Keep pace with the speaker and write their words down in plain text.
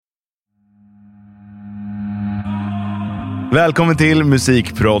Välkommen till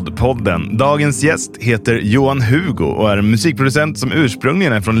Musikprod-podden. Dagens gäst heter Johan Hugo och är en musikproducent som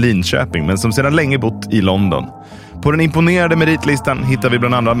ursprungligen är från Linköping men som sedan länge bott i London. På den imponerade meritlistan hittar vi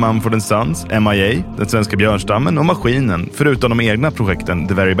bland annat Mumford & Sons, MIA, Den svenska björnstammen och Maskinen, förutom de egna projekten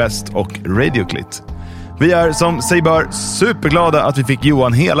The Very Best och Radioclit. Vi är som sig bör superglada att vi fick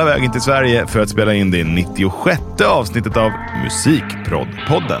Johan hela vägen till Sverige för att spela in det 96:e avsnittet av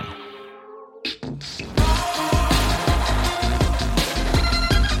Musikprod-podden.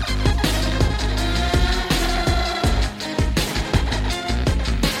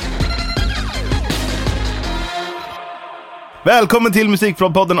 Välkommen till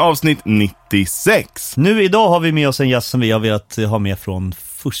Musikprod-podden avsnitt 96. Nu idag har vi med oss en gäst som vi har velat ha med från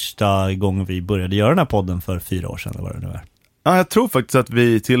första gången vi började göra den här podden för 4 år sedan. Eller vad det nu är. Ja, jag tror faktiskt att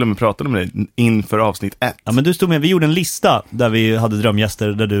vi till och med pratade om det inför avsnitt 1. Ja, men du stod med, vi gjorde en lista där vi hade drömgäster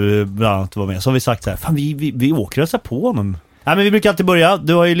där du bland annat var med. Så har vi sagt så här, fan vi åker och så på honom. Ja, men vi brukar alltid börja,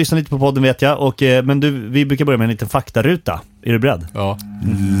 du har ju lyssnat lite på podden vet jag, och, men vi brukar börja med en liten faktaruta. Är du beredd? Ja.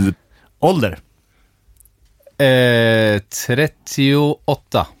 Ålder?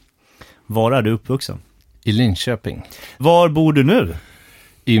 38. Var är du uppvuxen? I Linköping. Var bor du nu?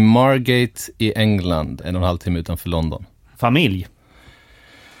 I Margate i England, 1,5 timme utanför London. Familj?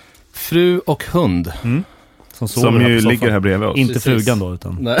 Fru och hund. Som ju ligger här bredvid oss. Inte frugan då,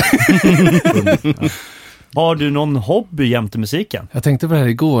 utan... Nej. Ja. Har du någon hobby jämte musiken? Jag tänkte på det här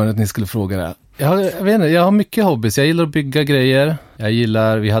igår att ni skulle fråga det. Jag vet inte, jag har mycket hobbys. Jag gillar att bygga grejer.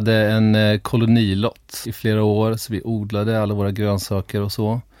 Vi hade en kolonilott i flera år, så vi odlade alla våra grönsaker och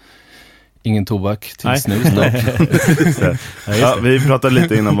så. Ingen tobak till snus dock. Ja, vi pratade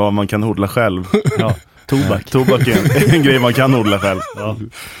lite innan vad man kan odla själv. Ja, tobak. Tobak är en grej man kan odla själv. Ja.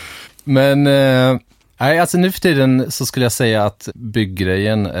 Men alltså nu för tiden så skulle jag säga att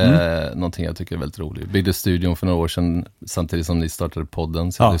bygggrejen är någonting jag tycker är väldigt roligt. Jag byggde studion för några år sedan samtidigt som ni startade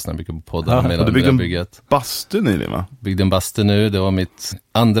podden, så jag lyssnar mycket på podden. Ja, du byggde en bastu nyligen, va? Byggde en bastu nu, det var mitt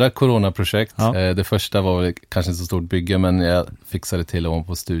andra coronaprojekt. Ja. Det första var väl kanske inte så stort bygge, men jag fixade till att vara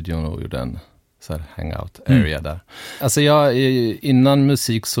på studion och gjorde en så här hangout area där. Alltså innan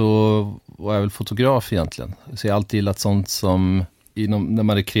musik så var jag väl fotograf egentligen. Så jag har alltid gillat sånt som när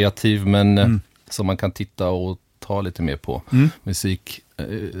man är kreativ, men som man kan titta och ta lite mer på. Musik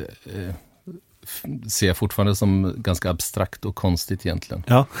ser jag fortfarande som ganska abstrakt och konstigt egentligen.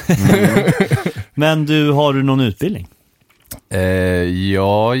 Ja. Men har du någon utbildning?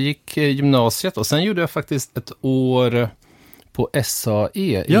 Jag gick gymnasiet och sen gjorde jag faktiskt ett år på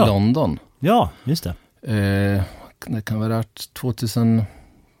SAE i London. Ja, just det. Det kan vara 2003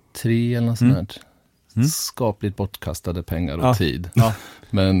 eller något sånt där. Skapligt bortkastade pengar och tid. Ja.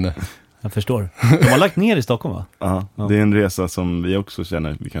 Men... Jag förstår. De har lagt ner i Stockholm, va? Ja, det är en resa som vi också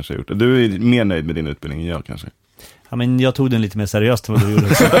känner vi kanske har gjort. Du är mer nöjd med din utbildning än jag kanske. Ja, men jag tog den lite mer seriöst än vad du gjorde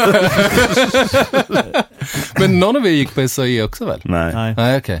också. Men någon av er gick på SAE också väl?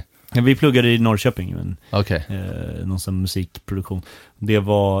 Nej, okej. Ja, vi pluggade i Norrköping, men någon som musikproduktion. Det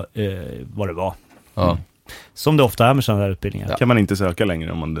var vad det var. Ja. Som det ofta är med sådana här utbildningar. Ja. Kan man inte söka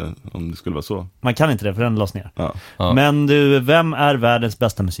längre om det skulle vara så? Man kan inte det, för den lades ner. Ja. Ja. Men du, vem är världens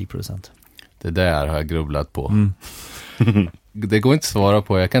bästa musikproducent? Det där har jag grubblat på. Det går inte att svara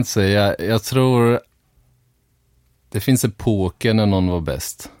på. Jag kan inte säga. Jag tror det finns epoker när någon var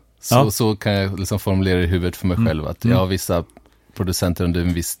bäst. Så kan jag liksom formulera i huvudet för mig själv att jag har vissa producenter under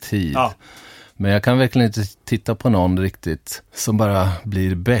en viss tid. Ja. Men jag kan verkligen inte titta på någon riktigt som bara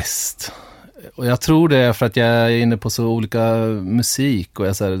blir bäst. Och jag tror det är för att jag är inne på så olika musik och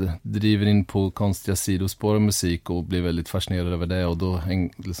jag så här, driver in på konstiga sidospår av musik och blir väldigt fascinerad över det, och då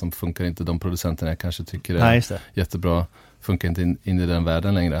liksom funkar inte de producenterna jag kanske tycker är jättebra, funkar inte in i den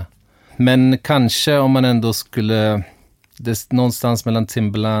världen längre. Men kanske om man ändå skulle, det är någonstans mellan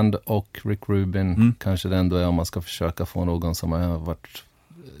Timbaland och Rick Rubin, kanske det ändå är om man ska försöka få någon som har varit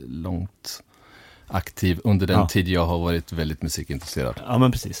långt aktiv under den tid jag har varit väldigt musikintresserad. Ja,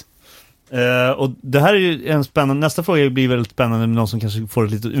 men precis. Och det här är ju en spännande, nästa fråga blir väldigt spännande med någon som kanske får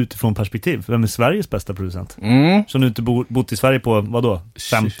ett lite utifrån perspektiv. Vem är Sveriges bästa producent? Som du inte bott i Sverige på, vadå?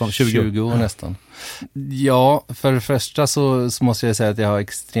 15-20 år nästan. Ja, för det första så måste jag säga att jag har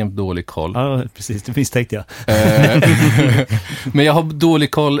extremt dålig koll. Ja, precis, det misstänkte jag. Men jag har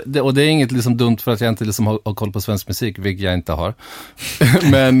dålig koll, och det är inget liksom dumt för att jag inte liksom har koll på svensk musik, vilket jag inte har.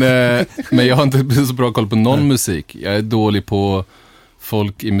 Men jag har inte så bra koll på någon musik. Jag är dålig på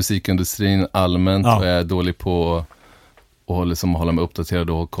folk i musikindustrin allmänt, och jag är dålig på att liksom hålla mig uppdaterad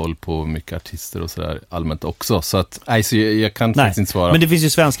och ha koll på mycket artister och sådär allmänt också. Så att, så jag kan faktiskt inte svara. Men det finns ju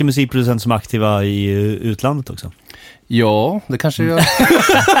svenska musikproducenter som är aktiva i utlandet också. Ja, det kanske jag. Ja,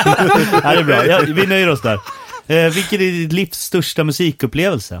 det är bra. Vi nöjer oss där. Vilken är ditt livs största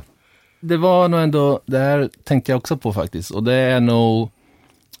musikupplevelse? Det var nog ändå, det här tänkte jag också på faktiskt. Och det är nog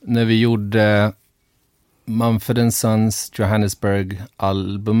när vi gjorde Mumford & Sons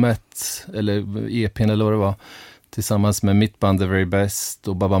Johannesburg-albumet, eller EPn eller vad det var, tillsammans med mitt band The Very Best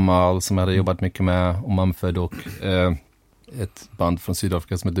och Baba Mal som jag hade jobbat mycket med, och Mumford och ett band från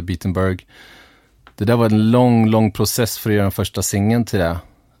Sydafrika som heter Beatenberg. Det där var en lång process för att göra den första singeln till det.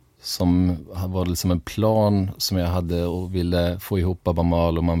 Som var liksom en plan som jag hade och ville få ihop Baba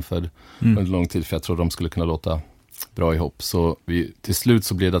Mal och Mumford under lång tid, för jag trodde de skulle kunna låta bra ihop. Så till slut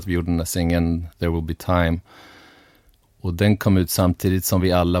så blev det att vi gjorde den här singeln There Will Be Time. Och den kom ut samtidigt som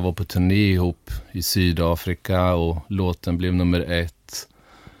vi alla var på turné ihop i Sydafrika, och låten blev nummer 1.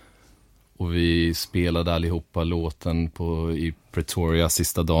 Och vi spelade allihopa låten i Pretoria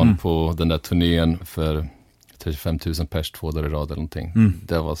sista dagen på den där turnén för 35 000 pers 2 dagar i rad eller någonting.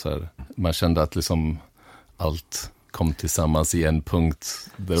 Det var så här, man kände att liksom allt kom tillsammans i en punkt.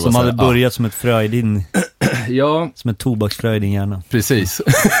 Där som hade börjat som ett frö i din... Ja. Som ett tobaksfrö i din hjärna. Precis.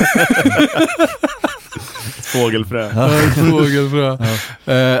 Fågelfrö. Fågelfrö.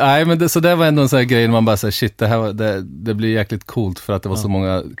 Nej, men så det var ändå en sån här grej man bara säger shit, det blir jäkligt coolt för att det var så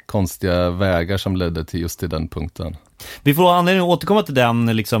många konstiga vägar som ledde till just till den punkten. Vi får anledning att återkomma till den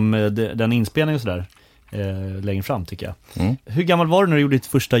inspelningen och sådär längre fram, tycker jag. Hur gammal var du när du gjorde ditt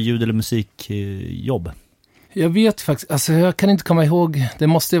första ljud- eller musikjobb? Jag vet faktiskt, alltså jag kan inte komma ihåg. Det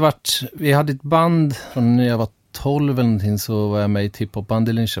måste ju varit, vi hade ett band från när jag var 12 eller någonting, så var jag med i ett hiphopband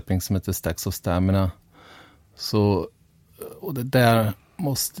i Linköping som heter Stacks of Stamina. Så, och det där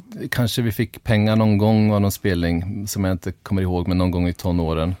kanske vi fick pengar någon gång av någon spelning som jag inte kommer ihåg, men någon gång i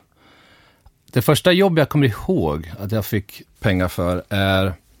tonåren. Det första jobb jag kommer ihåg att jag fick pengar för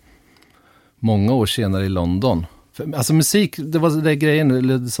är många år senare i London. Alltså musik, det var det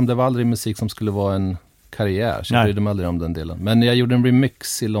grejen, som det var aldrig musik som skulle vara en karriär, så jag brydde mig aldrig om den delen. Men jag gjorde en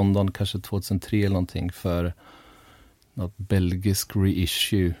remix i London kanske 2003 eller någonting för något belgisk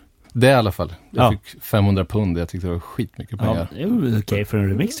reissue. Det i alla fall. Jag fick 500 pund, jag tyckte det var skitmycket pengar. Ja, okej för en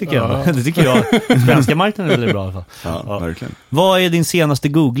remix tycker jag. Det tycker jag. Svenska marknaden är väldigt bra i alla fall. Ja, verkligen. Vad är din senaste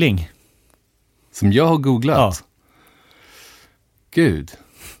googling? Som jag har googlat? Ja. Gud.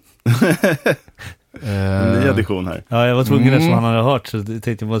 En ny edition här. Ja, jag var tvungen eftersom han hade hört, så jag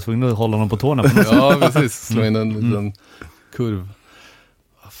tänkte jag var tvungen att hålla honom på tårna. Ja, precis. Slå in en liten kurv.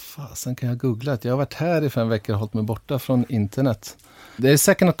 Vad fasen kan jag googla? Jag har varit här i 5 veckor och hållit mig borta från internet. Det är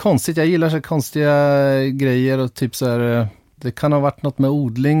säkert något konstigt. Jag gillar så konstiga grejer och typ så här. Det kan ha varit något med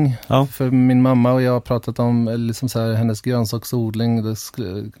odling. Ja. För min mamma och jag har pratat om liksom så här, hennes grönsaksodling. Det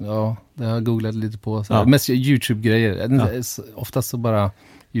har jag googlat lite på. Så här. Mest YouTube-grejer. Oftast så bara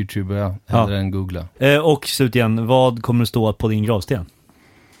YouTuber jag hellre än googla. Och slutligen, vad kommer att stå på din gravsten?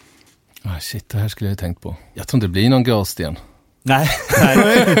 Shit, det här skulle jag ha tänkt på. Jag tror inte det blir någon gravsten. Nej.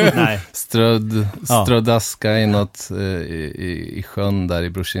 Strödd aska i något i sjön där i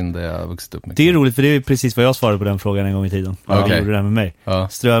Brorsin där jag har vuxit upp mycket. Det är roligt, för det är precis vad jag svarade på den frågan en gång i tiden. Jag gjorde det med mig.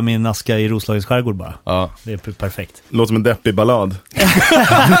 Strö min aska i Roslagens skärgård bara. Det är perfekt. Låter som en deppig ballad.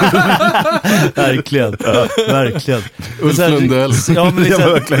 Verkligen. Verkligen. Ulf Lundell. Ja, men det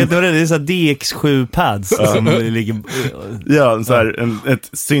är så här DX7 pads som ligger... Ja, så här ett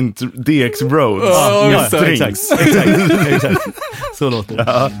synt DX Rhodes. Exakt. Så låter det.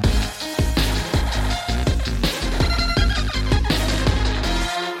 Ja.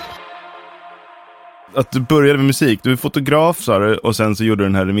 Att du började med musik, du är fotograf sa du, och sen så gjorde du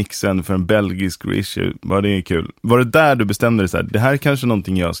den här remixen för en belgisk reissue. Var det kul? Var det där du bestämde dig så här, det här är kanske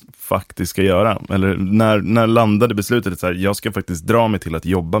någonting jag faktiskt ska göra? Eller när landade beslutet så här, jag ska faktiskt dra mig till att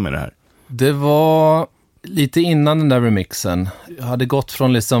jobba med det här? Det var lite innan den där remixen. Jag hade gått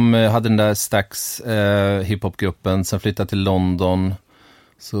från hade den där Stax hiphopgruppen, sen flyttade till London.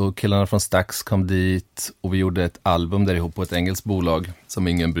 Så killarna från Stax kom dit och vi gjorde ett album där ihop på ett engelskt bolag som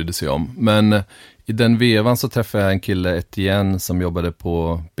ingen brydde sig om. Men i den vevan så träffade jag en kille, Etienne, som jobbade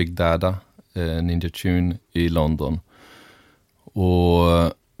på Big Dada, Ninja Tune i London.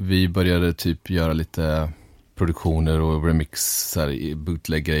 Och vi började typ göra lite produktioner och remix,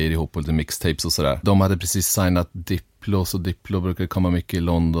 bootleg-grejer ihop och lite mixtapes och sådär. De hade precis signat Diplo, så Diplo brukade komma mycket i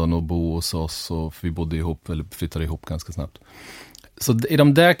London och bo hos oss, och vi bodde ihop, eller flyttade ihop ganska snabbt. Så i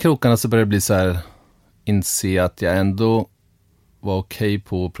de där krokarna så började det bli så här, inse att jag ändå var okej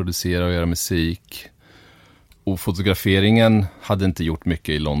på att producera och göra musik. Och fotograferingen hade inte gjort mycket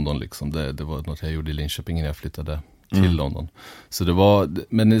i London liksom. Det var något jag gjorde i Linköping när jag flyttade till London. Så det var,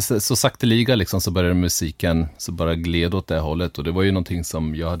 men så sakteliga liksom så började musiken så bara gled åt det hållet. Och det var ju någonting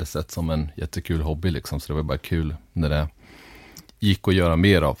som jag hade sett som en jättekul hobby liksom. Så det var bara kul när det gick att göra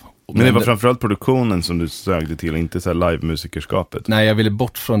mer av. Men det var framförallt produktionen som du sökte till, inte så här live-musikerskapet. Nej, jag ville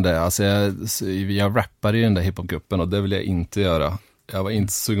bort från det. Alltså jag rappade i den där hiphopgruppen och det ville jag inte göra. Jag var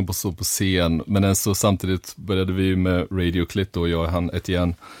inte sugen på att stå på scen, men så samtidigt började vi med Radio Clit och jag och han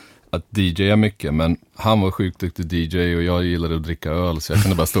Etienne att DJa mycket, men han var sjukt duktig DJ och jag gillade att dricka öl, så jag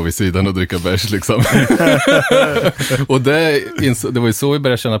kunde bara stå vid sidan och dricka bärs liksom. Och det var ju så vi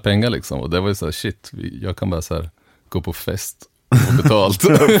började tjäna pengar liksom, och det var ju så här, shit, jag kan bara så här gå på fest och betalt.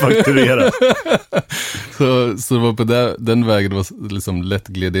 Fakturera. Så det var på den vägen, det var liksom lätt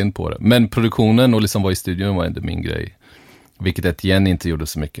gled in på det. Men produktionen och liksom vara i studion var inte min grej. Vilket Etienne inte gjorde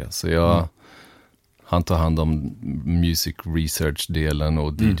så mycket. Så han tar hand om music research-delen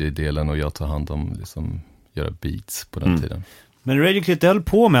och DJ-delen och jag tar hand om liksom göra beats på den tiden. Men Radio Clit höll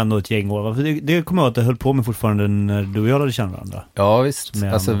på med ändå ett gäng år, va? För det kommer jag att det höll på med fortfarande när du och jag hade känt varandra. Ja, visst.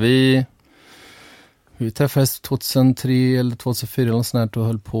 Alltså vi träffades 2003 eller 2004 eller något sånt och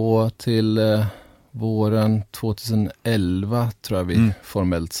höll på till våren 2011 tror jag vi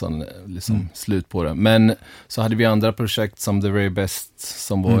formellt så liksom slut på det. Men så hade vi andra projekt som The Very Best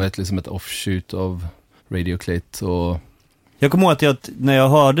som var ett offshoot av Radio Clit och jag kommer ihåg att när jag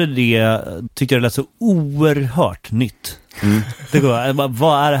hörde det tyckte jag det lät så oerhört nytt.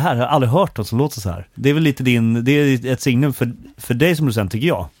 Vad är det här? Jag har aldrig hört något som låter så här. Det är väl lite det är ett signum för dig som producent tycker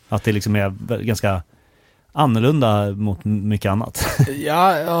jag. Att det liksom är ganska annorlunda mot mycket annat.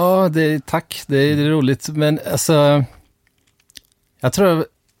 Ja, tack. Det är roligt. Men alltså, jag tror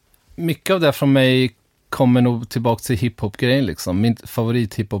mycket av det från mig kommer nog tillbaka till hiphop-grejen liksom. Min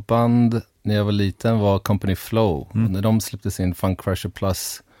favorit hiphopband när jag var liten var Company Flow. Och när de släppte sin Funk Crusher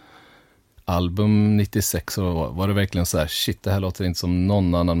Plus album 96 så var det verkligen så här, shit, det här låter inte som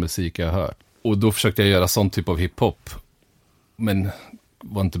någon annan musik jag har hört. Och då försökte jag göra sån typ av hiphop. Men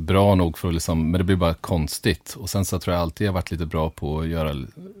var inte bra nog för att liksom, men det blir bara konstigt. Och sen så tror jag alltid jag varit lite bra på att göra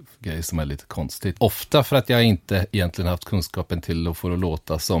grejer som är lite konstigt. Ofta för att jag inte egentligen haft kunskapen till att få det att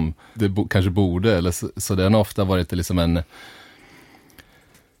låta som det kanske borde. Eller så det har ofta varit liksom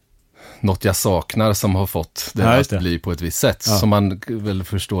något jag saknar som har fått det att bli på ett visst sätt. Som man väl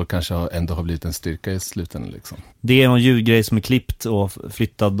förstår kanske ändå har blivit en styrka i slutändan liksom. Det är någon ljudgrej som är klippt och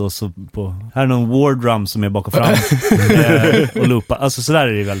flyttad och så på. Här är någon war drum som är bak och fram och loopa. Alltså sådär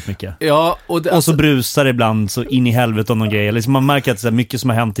är det väldigt mycket. Ja, och så brusar det ibland så in i helvete om någon grej. Liksom man märker att det är mycket som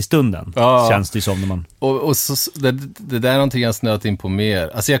har hänt i stunden. Känns det som när man... Och så, det där är någonting jag snöat in på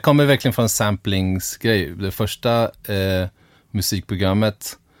mer. Alltså jag kommer verkligen från en samplingsgrej. Det första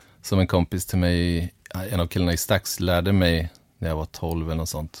musikprogrammet som en kompis till mig, en av killarna i Stax, lärde mig när jag var 12 eller något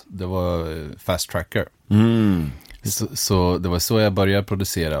sånt. Det var Fast Tracker. Så det var så jag började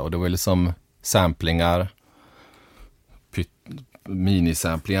producera. Och det var liksom samplingar,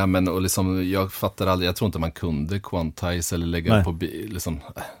 minisamplingar. Men och liksom, jag fattar aldrig, jag tror inte man kunde quantize eller lägga på liksom,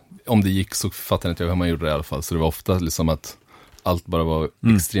 om det gick så fattade inte jag hur man gjorde det i alla fall. Så det var ofta liksom att allt bara var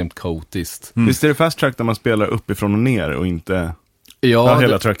extremt kaotiskt. Visst är det Fast Track där man spelar uppifrån och ner och inte...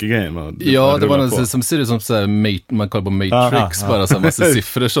 hela tracker-grejen. Ja, det var något som ser ut som så här, man kollar på Matrix, bara så här massa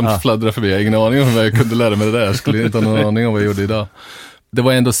siffror som fladdrar förbi. Jag har ingen aning om vad jag kunde lära mig det där. Jag skulle inte ha någon aning om vad jag gjorde idag. Det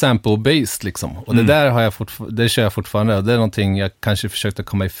var ändå sample-based liksom. Och det där har jag det kör jag fortfarande. Och det är någonting jag kanske försökte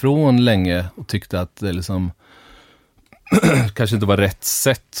komma ifrån länge och tyckte att det liksom kanske inte var rätt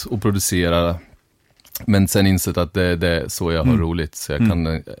sätt att producera. Men sen insett att det är så jag har roligt. Så jag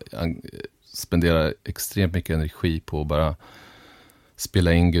kan spendera extremt mycket energi på bara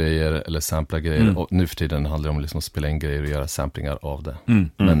spela in grejer eller sampla grejer. Och nu för tiden handlar det om liksom att spela in grejer och göra samplingar av det.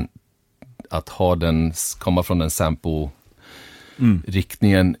 Men att komma från den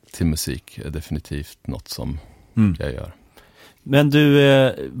sample-riktningen till musik är definitivt något som jag gör. Men du,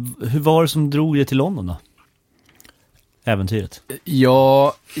 hur var det som drog dig till London då? Äventyret?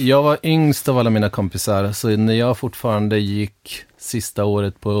 Ja, jag var yngst av alla mina kompisar. Så när jag fortfarande gick sista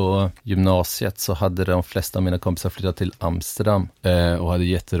året på gymnasiet så hade de flesta av mina kompisar flyttat till Amsterdam och hade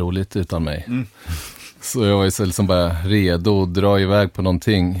jätteroligt utan mig. Så jag var ju så liksom bara redo att dra iväg på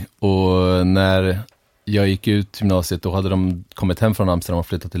någonting. Och när jag gick ut gymnasiet då hade de kommit hem från Amsterdam och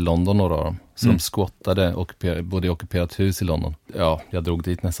flyttat till London några av dem. Så de squattade och bodde i ockuperat hus i London. Ja, jag drog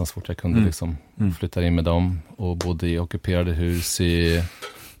dit nästan så fort jag kunde liksom. Flyttade in med dem och bodde i ockuperade hus i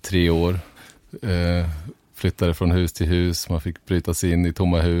 3 år. Flyttade från hus till hus, man fick bryta sig in i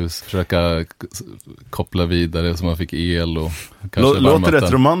tomma hus, försöka koppla vidare så man fick el och kanske låter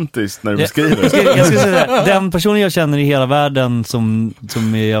rätt romantiskt när du beskriver. Jag ska säga, den personen jag känner i hela världen som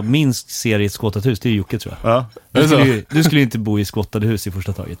jag minst ser i ett skottat hus, det är Jocke tror jag. Ja. Du skulle ju inte bo i skottade hus i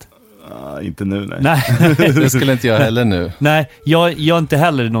första taget. Inte nu, nej. Nej. Det skulle inte jag heller nu. Nej, jag är inte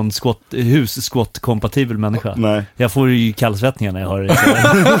heller någon hus-skott-kompatibel människa. Nej. Jag får ju kallsvettningar när jag har det.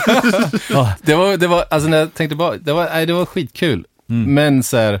 Ja. Det var, alltså när jag tänkte bara, det var skitkul. Men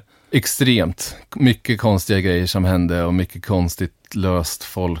så här, extremt mycket konstiga grejer som hände och mycket konstigt löst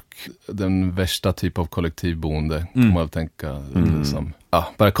folk. Den värsta typ av kollektivboende kan man väl tänka. Liksom. Ja,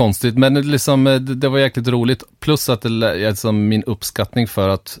 bara konstigt, men liksom, det var jäkligt roligt. Plus att liksom, min uppskattning för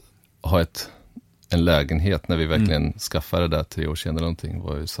att ha en lägenhet när vi verkligen skaffade det där 3 år sedan eller någonting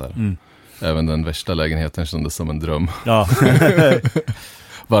var ju så här. Även den värsta lägenheten kändes som en dröm. Ja.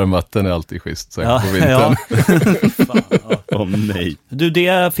 Varmvatten är alltid schysst, säkert på vintern. Fan, ja. Nej. Du,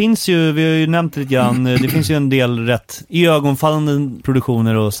 det finns ju, vi har ju nämnt lite grann, det finns ju en del rätt iögonfallande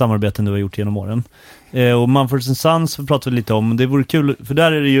produktioner och samarbeten du har gjort genom åren. Och Mumford & Sons pratar vi lite om. Det vore kul, för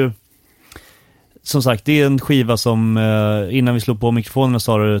där är det ju, som sagt, det är en skiva som innan vi slog på mikrofonen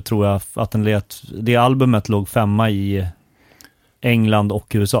sa du, tror jag, att det albumet låg 5 i England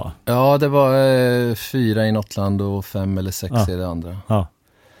och USA. Ja, det var 4 i något land och 5 eller 6 i det andra. Ja.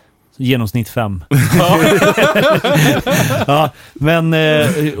 Genomsnitt 5. Ja, men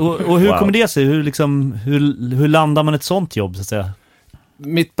och hur kommer det sig? Hur landar man ett sånt jobb, så att säga?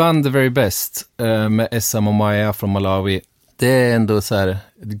 Mitt band The Very Best med Essa Momaya från Malawi, det är ändå så här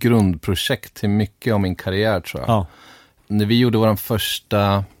ett grundprojekt till mycket av min karriär, tror jag. Ja. När vi gjorde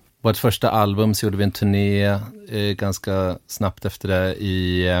vårt första album så gjorde vi en turné ganska snabbt efter det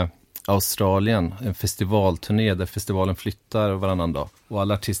i Australien, en festivalturné där festivalen flyttar varannan dag. Och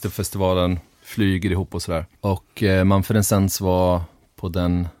alla artister på festivalen flyger ihop och sådär. Och Mumford & Sons var på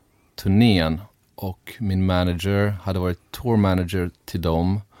den turnén och min manager hade varit tour manager till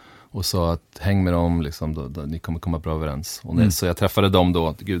dem och sa att häng med dem, liksom, då ni kommer komma bra överens. Och så jag träffade dem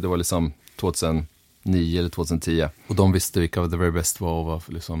då, det var liksom 2009 eller 2010. Och de visste vilka The Very Best var och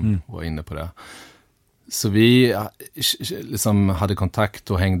var inne på det. Så vi liksom hade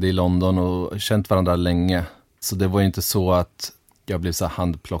kontakt och hängde i London och känt varandra länge. Så det var ju inte så att jag blev så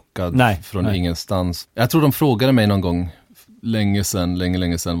handplockad från ingenstans. Jag tror de frågade mig någon gång länge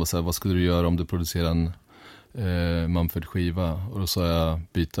sedan vad skulle du göra om du producerar en Mumford-skiva? Och då sa jag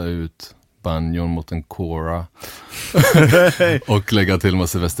byta ut banjon mot en kora och lägga till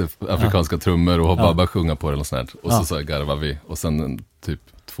massa västafrikanska trummor och bara sjunga på det och sånt. Och så garvar vi. Och sen typ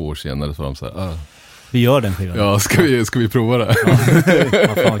 2 år senare så var de så här, vi gör den skivan. Ja, ska vi prova det?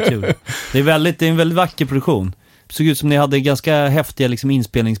 Ja, fan vad kul. Det är en väldigt vacker produktion. Det såg ut som ni hade ganska häftiga liksom,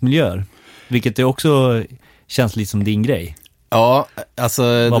 inspelningsmiljöer. Vilket det också känns lite som din grej. Ja,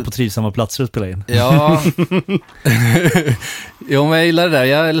 alltså... Var på trivsamma platser att spela in. Ja. Jo, men jag gillar det där.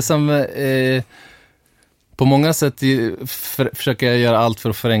 Jag är liksom... på många sätt försöker jag göra allt för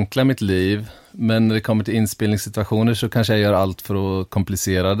att förenkla mitt liv. Men när det kommer till inspelningssituationer så kanske jag gör allt för att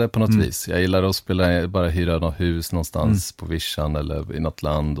komplicera det på något vis. Jag gillar att bara hyra något hus någonstans på vischan eller i något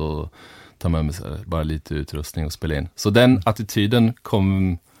land och ta med mig bara lite utrustning och spela in. Så den attityden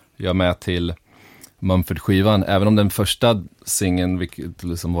kom jag med till Mumford-skivan. Även om den första singeln, vilket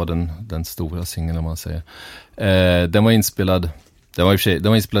liksom var den stora singeln om man säger, den var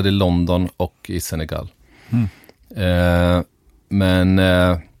inspelad i London och i Senegal. Men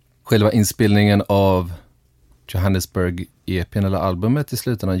själva inspelningen av Johannesburg-EP:n eller albumet i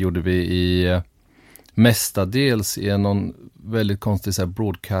slutändan gjorde vi i mestadels i någon väldigt konstig så här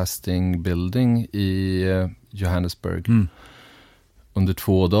broadcasting building i Johannesburg. Under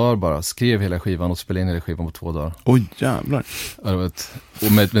 2 dagar bara. Skrev hela skivan och spelade in hela skivan på 2 dagar. Oj, jävlar.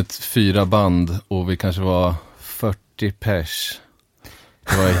 Och med 4 band och vi kanske var 40 pers.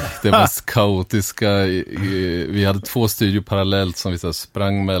 Det var kaotiska. Vi hade 2 studior parallellt som vi så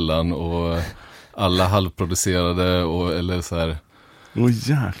sprang mellan och alla halvproducerade eller så här. Oj,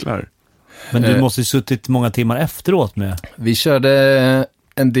 jäklar. Men du måste ju suttit många timmar efteråt med. Vi körde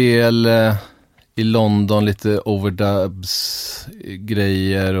en del i London, lite overdubs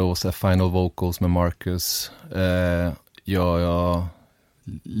grejer och så här final vocals med Marcus. Jag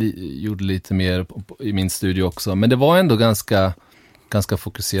gjorde lite mer i min studio också, men det var ändå ganska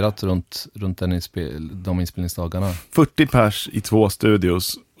fokuserat runt de inspelningsdagarna. 40 pers i 2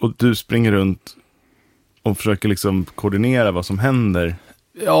 studios och du springer runt och försöker liksom koordinera vad som händer.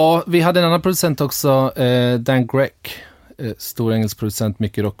 Ja, vi hade en annan producent också, Dan Greck, stor engelsk producent,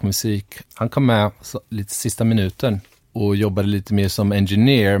 mycket rockmusik. Han kom med lite sista minuten och jobbade lite mer som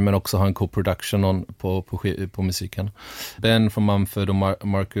engineer men också har en co-production på musiken. Ben från Mumford och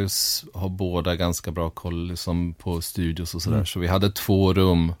Marcus har båda ganska bra koll liksom, på studios och sådär. Så vi hade 2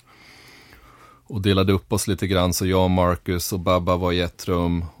 rum och delade upp oss lite grann. Så jag och Marcus och Babba var i ett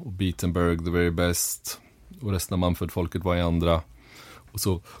rum och Beatenberg, The Very Best och resten av Mumford-folket var i andra. Och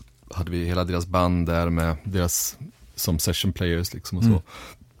så hade vi hela deras band där med deras som session players liksom och så.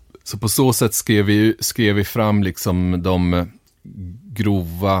 Så på så sätt skrev vi fram liksom de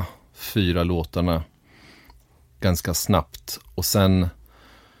grova 4 låtarna ganska snabbt. Och sen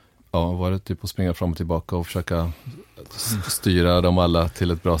var det typ att springa fram och tillbaka och försöka styra dem alla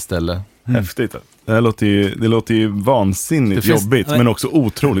till ett bra ställe. Häftigt. Det låter ju vansinnigt jobbigt, men också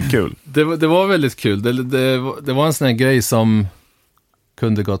otroligt kul. Det var väldigt kul. Det var en sån här grej som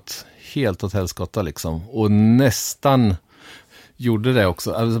kunde gått helt åt helskotta liksom. Och nästan gjorde det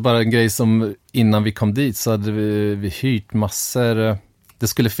också. Alltså bara en grej som innan vi kom dit så hade vi hyrt massor. Det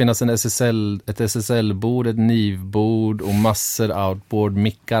skulle finnas ett SSL-bord, ett NIV-bord och massor outboard,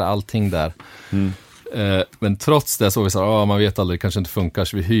 mickar, allting där. Men trots det så var vi så man vet aldrig, det kanske inte funkar,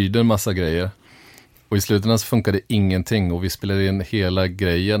 så vi hyrde en massa grejer. Och i slutändan så funkade ingenting och vi spelade in hela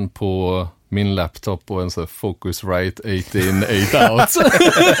grejen på min laptop och en sån här Focusrite 8 in, 8 out.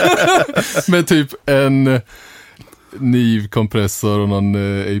 Med typ en NIV-kompressor och någon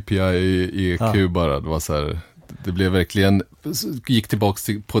API EQ bara. Det var så här, det blev verkligen, gick tillbaka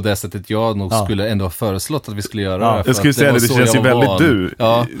till, på det sättet jag nog skulle ändå ha föreslått att vi skulle göra det. Jag skulle säga det känns ju väldigt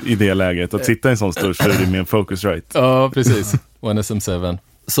i det läget att sitta i en sån stor studio med en Focusrite. Ja, precis. Och en SM7.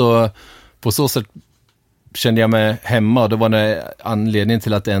 Så på så sätt kände jag mig hemma och det var en anledning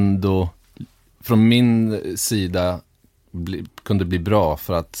till att ändå från min sida kunde bli bra,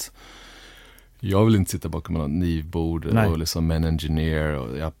 för att jag vill inte sitta bakom något NIV-bord och liksom en engineer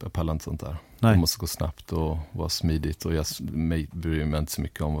och jag pallar inte sånt där. Det måste gå snabbt och vara smidigt och jag bryr mig inte så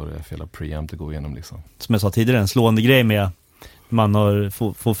mycket om vad det är för hela preamp det går igenom liksom. Som jag sa tidigare, en slående grej med man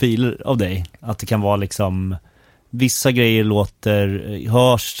får filer av dig, att det kan vara liksom vissa grejer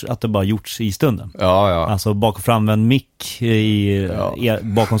hörs att det bara gjorts i stunden. Ja. Alltså bak och fram en mick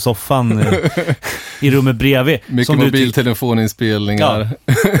bakom soffan i rummet bredvid. Mycket mobiltelefoninspelningar.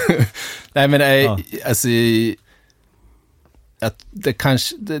 Ja. Nej men alltså att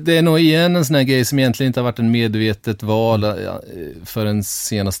det är nog igen en sån här grej som egentligen inte har varit en medvetet val för den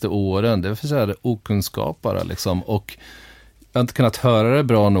senaste åren. Det är för så här okunskap bara liksom, och jag har inte kunnat höra det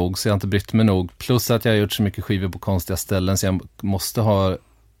bra nog, så jag har inte brytt mig nog. Plus att jag har gjort så mycket skivor på konstiga ställen så jag måste ha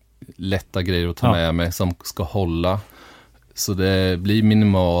lätta grejer att ta med mig som ska hålla. Så det blir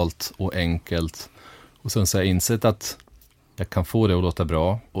minimalt och enkelt. Och sen så har jag insett att jag kan få det att låta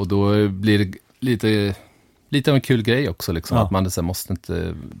bra. Och då blir det lite av en kul grej också liksom, att man måste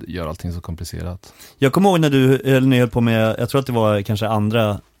inte göra allting så komplicerat. Jag kommer ihåg när ni höll på med, jag tror att det var kanske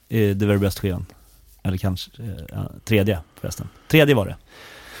andra The Very Best skivan. Eller kanske tredje förresten. Tredje var det.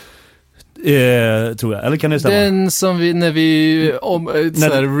 Tror jag. Eller kan det stämma? Den som när vi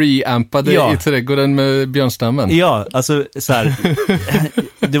reampade i trädgården med björnstammen. Ja, alltså så här.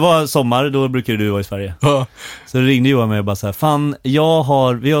 Det var sommar, då brukade du vara i Sverige. Ja. Så ringde Johan mig och bara så här: fan, vi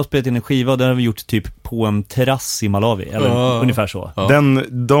har spelat in en skiva och den har vi gjort typ på en terrass i Malawi. Eller ungefär så. Ja.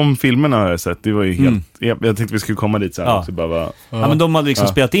 De filmerna har jag sett, det var ju helt... Jag tänkte vi skulle komma dit sen också. Ja, men de hade liksom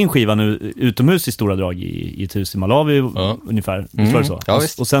spelat in skivan nu utomhus i stora drag i ett hus i Malawi ungefär. Visst var det så? Ja,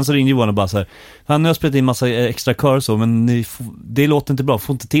 och sen så ringde Johan och bara så här: fan, nu har jag spelat in massa extra kör så, men det låter inte bra,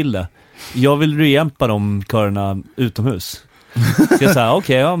 får inte till det. Jag vill reampa de körerna utomhus. Så jag sa,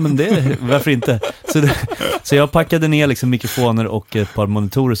 okej, men varför inte? Så jag packade ner liksom mikrofoner och ett par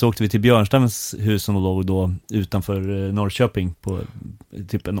monitorer, så åkte vi till Björnstammens hus som låg då utanför Norrköping på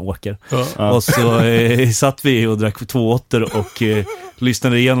typ en åker. Och så satt vi och drack 2-8 och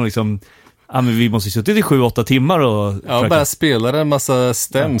lyssnade igenom liksom. Ja, men vi måste ju suttit i 7-8 timmar och bara spelade en massa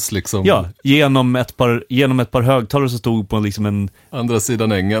stäms liksom. Ja, genom ett par högtalare som stod på liksom en andra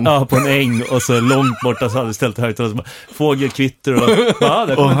sidan ängen. Ja, på en äng, och så långt borta så hade vi ställt högtalare som fågelkvitter och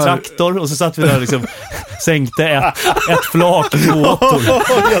där kom en traktor, och så satt vi där liksom, sänkte ett flak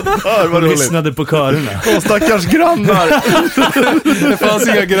 2-8 och lyssnade på körerna. Stackars grannar. Det fanns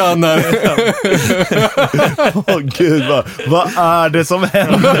inga grannar. Gud, vad är det som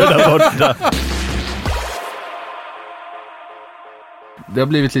händer där borta? Det har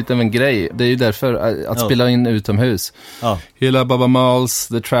blivit lite av en grej. Det är ju därför att spela in utomhus. Hela Baba Mals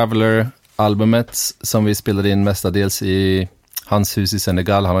The Traveler-albumet som vi spelade in mestadels i hans hus i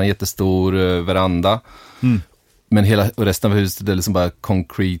Senegal. Han har en jättestor veranda. Men resten av huset är liksom bara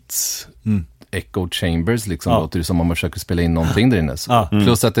concrete echo chambers liksom. Låter det som om man försöker spela in någonting där inne.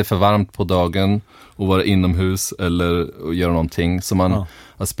 Plus att det är för varmt på dagen och vara inomhus eller göra någonting. Så man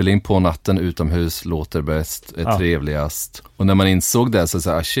att spela in på natten utomhus låter bäst, är trevligast. Och när man insåg det så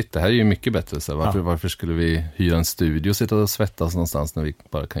sa shit, det här är ju mycket bättre. Så varför skulle vi hyra en studio och sitta och svettas någonstans när vi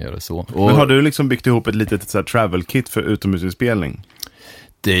bara kan göra det så? Men har du liksom byggt ihop ett litet så här travel kit för utomhusinspelning?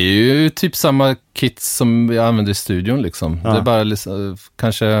 Det är ju typ samma kit som jag använder i studion liksom. Det är bara liksom,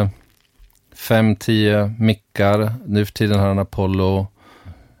 kanske 5-10 mickar. Nu för tiden har han Apollo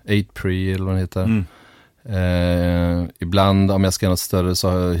 8 Pre eller vad den heter. Ibland om jag ska göra något större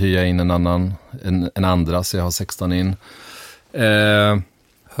så hyr jag in en andra, så jag har 16 in.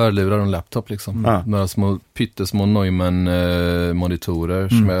 Hörlurar och en laptop liksom. Några små pyttesmå Neumann-monitorer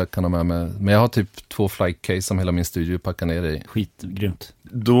som jag kan ha med mig. Men jag har typ 2 flight case som hela min studio packar ner i. Skitgrymt.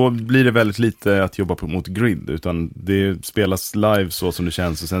 Då blir det väldigt lite att jobba mot grid, utan det spelas live så som det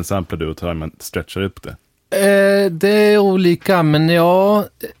känns och sen samplar du och stretchar upp det. Det är olika, men ja,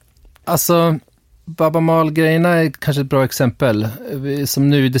 alltså Baaba Maal-grejerna är kanske ett bra exempel. Som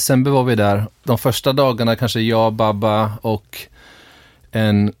nu i december var vi där. De första dagarna kanske jag, Baaba och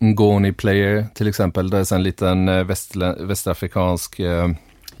en Ngoni player till exempel. Det är en liten västafrikansk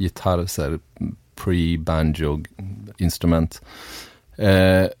gitarr, så här, pre-banjo instrument.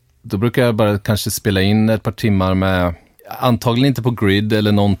 Då brukar jag bara kanske spela in ett par timmar med, antagligen inte på grid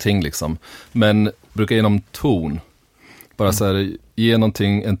eller någonting liksom, men brukar genom ton. Bara så här, ge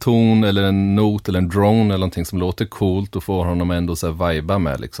någonting, en ton eller en not eller en drone eller någonting som låter coolt och får honom ändå så här viba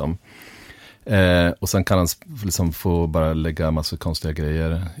med liksom. Och sen kan han liksom få bara lägga massa konstiga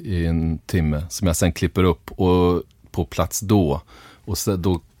grejer i en timme som jag sen klipper upp och på plats då. Och så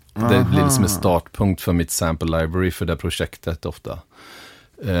då det blir liksom en startpunkt för mitt sample library för det projektet ofta.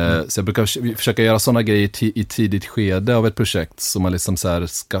 Så jag brukar försöka göra sådana grejer i tidigt skede av ett projekt, så man liksom så här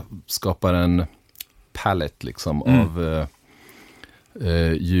skapar en palette liksom av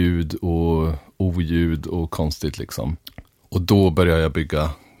ljud och oljud och konstigt liksom. Och då börjar jag bygga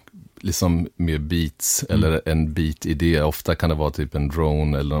liksom med beats eller en beat-idé. Ofta kan det vara typ en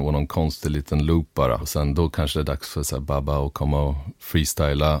drone eller någon konstig liten loop bara. Och sen då kanske det är dags för så här Baaba att komma och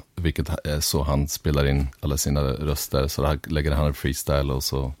freestyla, vilket är så han spelar in alla sina röster. Så där lägger han en freestyle och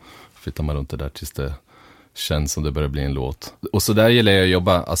så flyttar man runt det där tills det känns som det börjar bli en låt. Och så där gillar jag att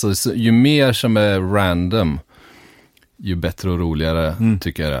jobba. Alltså ju mer som är random, ju bättre och roligare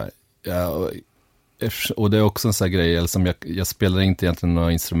tycker jag det är. Ja, och det är också en sån här grej som jag spelar inte egentligen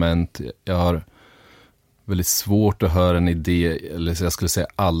några instrument. Jag har väldigt svårt att höra en idé, eller så jag skulle säga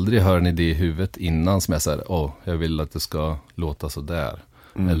aldrig höra en idé i huvudet innan som jag säger, jag vill att det ska låta så där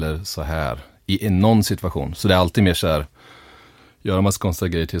eller så här i någon situation. Så det är alltid mer så här, göra massa konstiga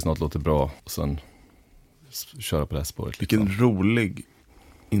grejer tills något låter bra och sen köra på det här spåret. Vilken rolig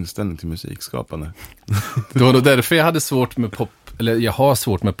inställning till musikskapande. Det var då därför jag hade svårt med jag har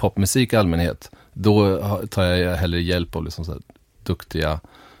svårt med popmusik i allmänhet. Då tar jag hellre hjälp av liksom så här duktiga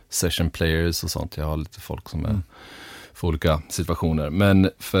session players och sånt. Jag har lite folk som är för olika situationer. Men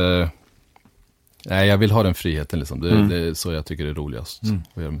jag vill ha den friheten liksom. Det är så jag tycker det är roligast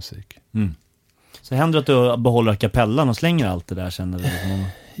att göra musik. Så händer det att du behåller kapellan och slänger allt det där, känner du?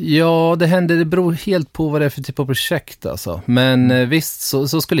 Ja, det händer. Det beror helt på vad det är för typ av projekt alltså. Men visst,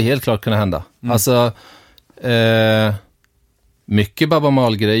 så skulle helt klart kunna hända. Alltså mycket Baaba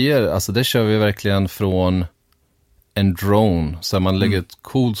Maal-grejer, alltså det kör vi verkligen från en drone. Så man lägger ett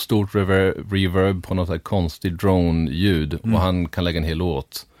coolt stort reverb på något här konstigt drone-ljud och han kan lägga en hel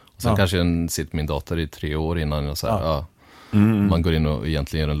låt. Och sen kanske jag sitter min dator i 3 år innan och så här, man går in och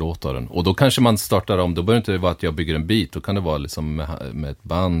egentligen gör en låt av den. Och då kanske man startar om, då börjar det inte vara att jag bygger en beat, då kan det vara liksom med ett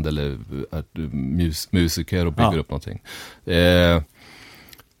band eller musiker och bygger upp någonting.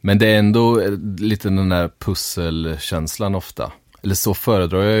 Men det är ändå lite den här pusselkänslan ofta. Eller så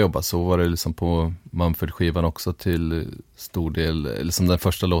föredrar jag att jobba. Så var det liksom på Mumford-skivan också till stor del. Eller som den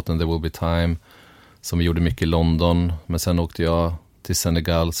första låten, There Will Be Time, som vi gjorde mycket i London. Men sen åkte jag till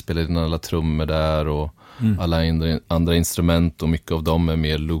Senegal, spelade in alla trummor där och alla andra instrument. Och mycket av dem är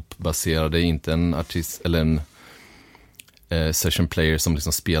mer loop-baserade. Inte en artist eller en session player som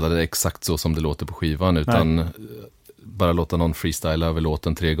liksom spelade exakt så som det låter på skivan. Utan bara låta någon freestyle över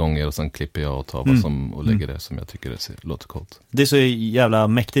låten 3 gånger och sen klipper jag och tar vad som och lägger det som jag tycker det låter coolt. Det är så jävla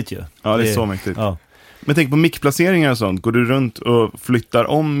mäktigt ju. Ja, det är så mäktigt. Ja. Men tänk på mickplaceringar och sånt. Går du runt och flyttar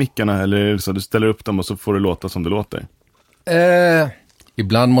om mickarna eller så du ställer upp dem och så får det låta som det låter?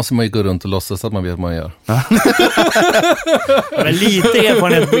 Ibland måste man ju gå runt och låtsas att man vet vad man gör. Men lite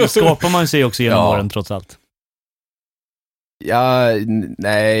erfarenhet skapar man sig också genom åren trots allt. Ja,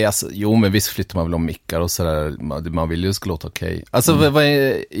 nej, alltså, jo men visst flyttar man väl om mickar och sådär, man vill ju ska låta okej. Alltså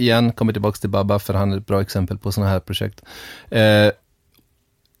igen, kommer tillbaka till Baaba för han är ett bra exempel på sådana här projekt.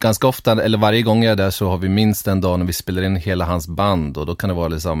 Ganska ofta, eller varje gång jag är där så har vi minst en dag när vi spelar in hela hans band och då kan det vara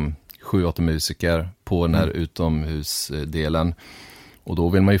liksom 7-8 musiker på den här utomhusdelen och då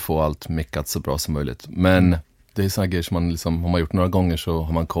vill man ju få allt mickat så bra som möjligt. Men det är såna grejer som man liksom, om man gjort några gånger så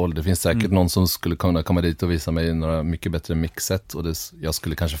har man koll. Det finns säkert någon som skulle kunna komma dit och visa mig några mycket bättre mixet och jag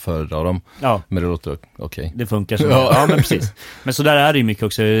skulle kanske föredra dem. Ja. Men det låter okej. Det funkar så. Ja, men precis. Men så där är det ju mycket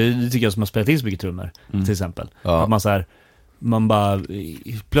också. Det tycker jag som har spelat in så mycket trummor, till exempel. Ja. Att man så här, man bara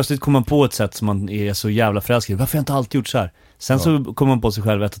plötsligt kommer man på ett sätt som man är så jävla förälskad. Varför har jag inte alltid gjort så här? Sen så kommer man på sig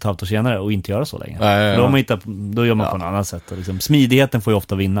själv 1,5 år senare och inte göra så länge. Då gör man på något annat sätt. Och liksom, smidigheten får ju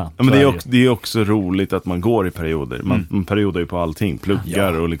ofta vinna. Ja, men det är också roligt att man går i perioder. Man periodar ju på allting.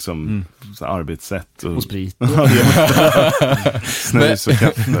 Pluggar och liksom så arbetssätt. Och sprit. Snus och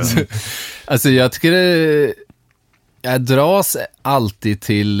kaffe. Alltså jag tycker jag dras alltid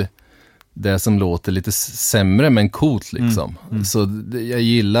till det som låter lite sämre men coolt liksom. Så jag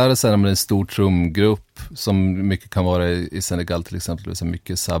gillar så här med en stor trumgrupp som mycket kan vara i Senegal till exempel, så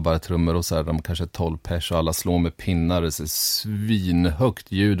mycket sabbar-trummor och så här, de kanske 12 pers och alla slår med pinnar, det är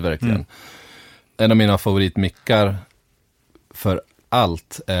svinhögt ljud verkligen. En av mina favoritmickar för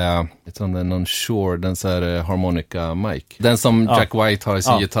allt är någon Shure, den så här harmonica mic. Den som Jack White har i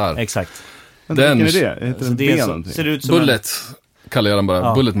sin gitarr. Exakt. Den, vilken är det? Heter alltså det ser ut som Bullet. Kallar jag den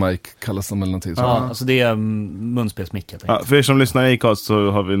bara. Bullet mic kallas de eller någonting. Ja, alltså det är munspelsmick. Ja, för er som lyssnar i Acast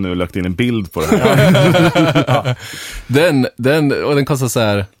så har vi nu lagt in en bild på det här. Den kostar så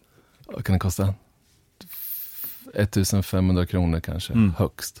här, vad kan den kosta? 1500 kronor kanske,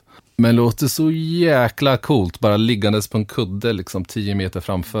 högst. Men låter så jäkla coolt, bara liggandes på en kudde liksom 10 meter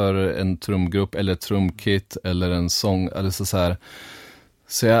framför en trumgrupp eller ett trumkit eller en sång, eller så här.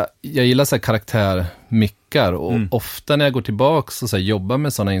 Så jag gillar så här karaktärmickar och ofta när jag går tillbaka och så här jobbar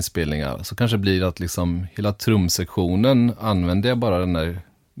med sådana inspelningar så kanske blir det att liksom hela trumsektionen använder jag bara den där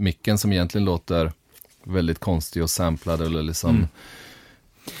micken som egentligen låter väldigt konstig och samplad eller liksom.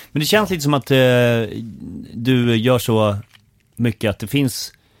 Men det känns lite som att du gör så mycket att det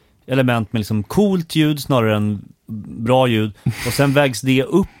finns element med liksom coolt ljud snarare än bra ljud och sen vägs det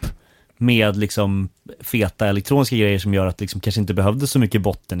upp med liksom feta elektroniska grejer som gör att liksom kanske inte behövde så mycket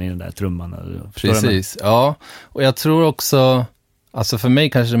botten i den där trumman. Precis, ja. Och jag tror också, alltså för mig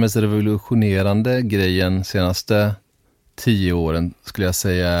kanske den mest revolutionerande grejen senaste 10 åren skulle jag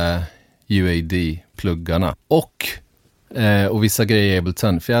säga UAD-pluggarna. Och vissa grejer i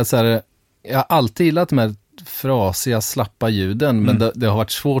Ableton. För jag har alltid gillat de här frasiga, slappa ljuden, men det har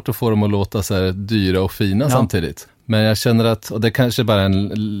varit svårt att få dem att låta så här dyra och fina samtidigt. Men jag känner att, och det kanske bara är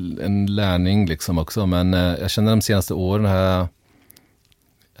en lärning liksom också, men jag känner de senaste åren här,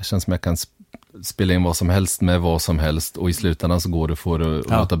 jag känner som jag kan spela in vad som helst med vad som helst och i slutändan så går det för att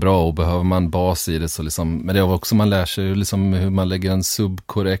låta bra och behöver man bas i det så liksom, men det är också man lär sig liksom hur man lägger en sub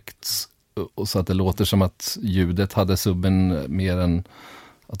korrekt och så att det låter som att ljudet hade subben mer än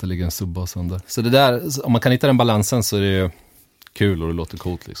att det ligger en subbas under. Så det där, om man kan hitta den balansen så är det ju kul och det låter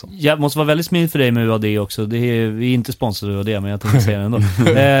coolt liksom. Ja, måste vara väldigt smidigt för dig med UAD också. Vi är inte sponsrade av det, men jag tänkte säga det ändå.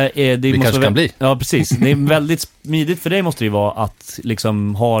 Vi kanske kan bli. Ja, precis. Det är väldigt smidigt för dig måste det ju vara att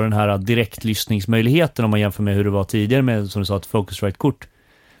liksom ha den här direktlyssningsmöjligheten om man jämför med hur det var tidigare med, som du sa, ett Focusrite-kort.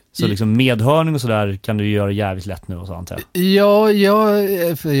 Så liksom medhörning och sådär kan du göra jävligt lätt nu och så antar jag. Ja,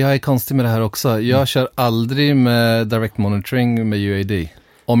 jag är konstig med det här också. Jag kör aldrig med direct monitoring med UAD.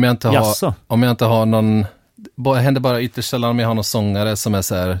 Om jag inte har någon, det händer bara ytterst sällan om jag har någon sångare som är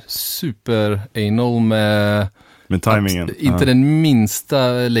så här super anal med timingen. Inte den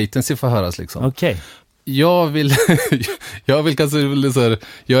minsta latency får höras liksom. Okej. Jag vill kanske så här,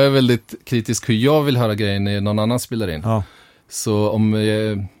 jag är väldigt kritisk hur jag vill höra grejer när någon annan spelar in. Ja. Så om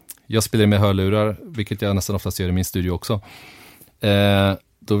jag spelar med hörlurar, vilket jag nästan oftast gör i min studio också,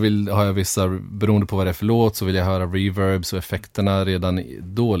 då har jag vissa, beroende på vad det är för låt, så vill jag höra reverbs och effekterna redan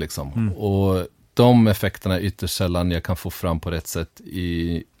då liksom. Och de effekterna är ytterst sällan jag kan få fram på rätt sätt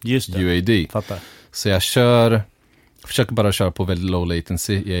i UAD. Fattar. Så jag försöker bara köra på väldigt low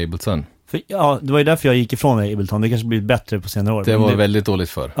latency i Ableton. Ja, det var ju därför jag gick ifrån Ableton. Det kanske blivit bättre på senare år. Det var väldigt dåligt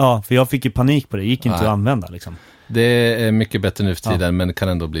för. Ja, för jag fick ju panik på det. Det gick inte att använda liksom. Det är mycket bättre nu för tiden, men det kan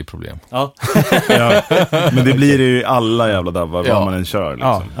ändå bli problem. Ja. Men det blir det ju i alla jävla dabbar, vad man än kör.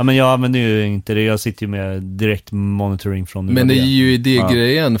 Liksom. Ja, men jag använder ju inte det. Jag sitter ju med direkt monitoring från men det är ju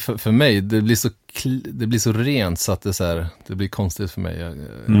idégrejen för mig. Det blir så rent så att det blir konstigt för mig. Jag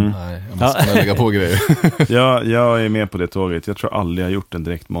måste kunna lägga på grejer. Jag är med på det tåget. Jag tror aldrig jag har gjort en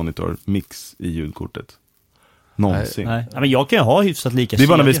direkt monitor-mix i ljudkortet. Någonsin. Nej. Ja, men jag kan ju ha hyfsat lika. Det är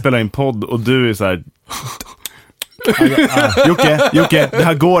bara när vi spelar in podd och du är så här... Jocke, det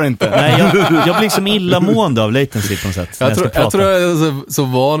här går inte. Nej, jag blir liksom illamående av latency på något sätt. Jag tror jag är så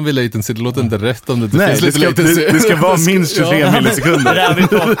van vid latency. Det låter inte rätt om det inte finns lite latency. Det ska vara minst 23 millisekunder.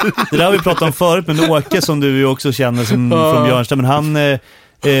 Det där har vi pratat om förut med Åke, som du också känner som från Björnstad. Men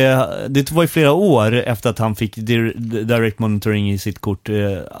Det var ju flera år efter att han fick direct monitoring i sitt kort.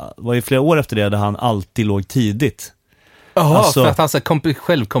 Det var ju flera år efter det där han alltid låg tidigt. Jaha, alltså, för att han så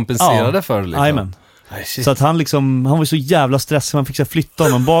självkompenserade för det liksom. Amen. Så att han var så jävla stressad, man fick så flytta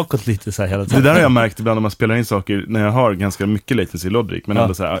honom bakåt lite så här hela tiden. Det där har jag märkt ibland när man spelar in saker, när jag har ganska mycket latency i Logic, men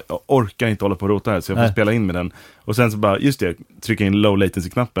ändå så här, jag orkar inte hålla på och rota här, så jag får spela in med den. Och sen så bara, just det, trycka in low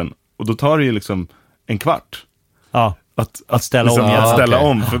latency-knappen. Och då tar det ju liksom en kvart. Ja, att ställa liksom, om. Att ställa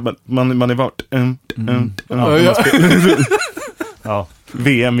om, för man är vart.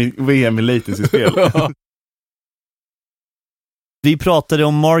 VM i latency-spel. Vi pratade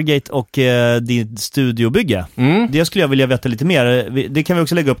om Margate och ditt studiobygge. Det skulle jag vilja veta lite mer. Det kan vi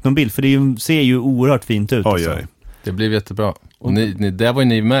också lägga upp någon bild, för det ser ju oerhört fint ut. Oj. Det blev jättebra. Och där var ju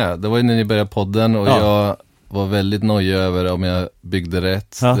ni med. Det var ju när ni började podden och jag var väldigt nöjd över om jag byggde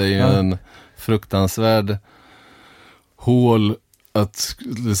rätt. Det är ju en fruktansvärd hål att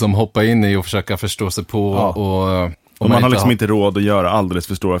liksom hoppa in i och försöka förstå sig på. Och man har liksom inte råd att göra alldeles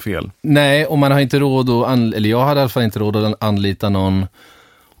för stora fel. Nej, och man har inte råd eller jag hade i alla fall inte råd att anlita någon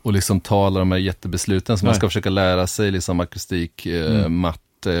och liksom ta alla de här jättebesluten som man ska försöka lära sig, liksom akustik,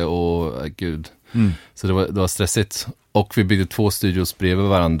 matte och gud. Så det var stressigt. Och vi byggde 2 studios bredvid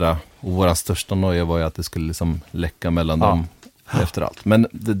varandra och våra största noja var ju att det skulle liksom läcka mellan dem efter allt. Men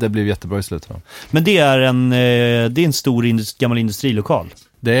det blev jättebra i slutet. Men det är en stor gammal industrilokal.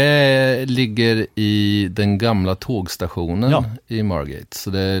 Det ligger i den gamla tågstationen i Margate. Så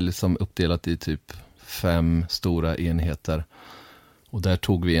det är liksom uppdelat i typ 5 stora enheter. Och där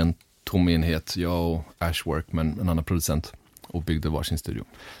tog vi en tom enhet, jag och Ash Workman, en annan producent, och byggde varsin studio.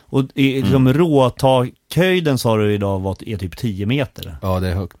 Och liksom råtakhöjden sa du idag är typ 10 meter? Ja, det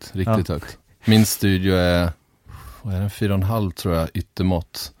är högt, riktigt högt. Min studio är 4,5 tror jag,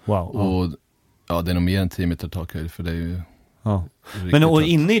 yttermått. Wow. Och det är nog mer än 10 meter takhöjd, för det är ju... Ja. Men och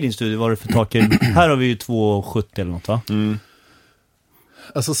inne i din studio, vad är det för takhöjd? Här har vi ju 2,70 eller något, va?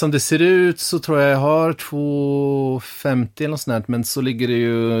 Alltså som det ser ut så tror jag har 2,50 eller något sånt, men så ligger det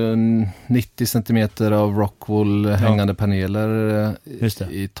ju 90 centimeter av Rockwool hängande paneler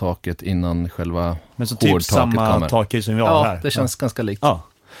i taket innan själva men så typ samma takhöjd som vi har här. Ja, det känns ganska likt. Ja.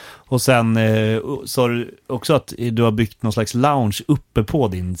 Och sen sa du också att du har byggt någon slags lounge uppe på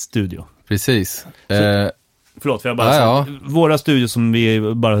din studio. Precis. Förlåt, för jag bara sagt, våra studios som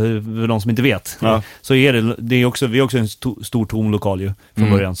vi bara för de som inte vet, så är det är också, vi är också en stor tom lokal ju från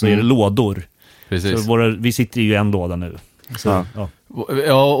början, så är det lådor. Precis. Så vi sitter ju i en låda nu. Så,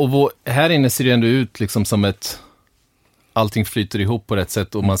 och här inne ser det ändå ut liksom som allting flyter ihop på rätt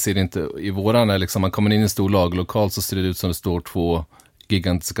sätt, och man ser inte i våran liksom, man kommer in i en stor lagerlokal så ser det ut som det står 2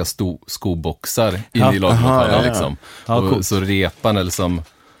 gigantiska skoboxar inne i lagerlokalen liksom. Och så repan eller som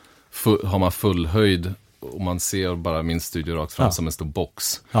har man full höjd och man ser bara min studio rakt fram som en stor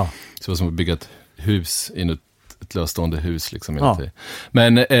box. Så det var som att bygga ett hus in ett lösstående hus liksom.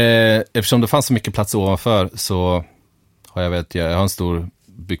 Men eftersom det fanns så mycket plats ovanför så har jag har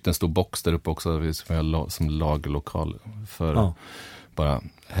byggt en stor box där uppe också som lagerlokal för bara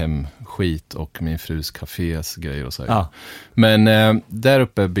hemskit och min frus kafés grejer och så här. Men där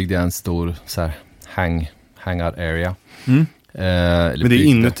uppe byggde jag en stor så här hangout area. Men det är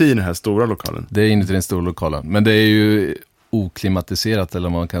inuti den här stora lokalen? Det är inuti den stora lokalen. Men det är ju oklimatiserat eller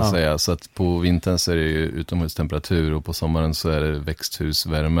vad man kan säga. Så att på vintern så är det ju utomhustemperatur och på sommaren så är det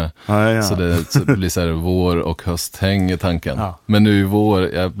växthusvärme. Så det blir så här vår och hösthäng i tanken. Men nu i vår,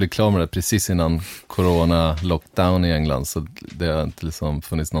 jag blev klar med det precis innan corona-lockdown i England, så det har inte liksom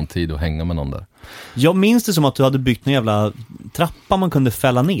funnits någon tid att hänga med någon där. Jag minns det som att du hade byggt en jävla trappa man kunde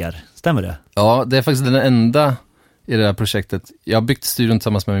fälla ner. Stämmer det? Ja, det är faktiskt den enda i det här projektet. Jag har byggt studion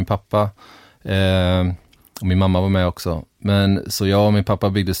tillsammans med min pappa. Och min mamma var med också. Men så jag och min pappa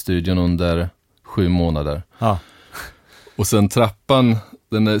byggde studion under 7 månader. Och sen trappan,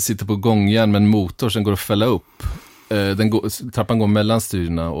 den sitter på gångjärn med en motor som går att fälla upp. Trappan går mellan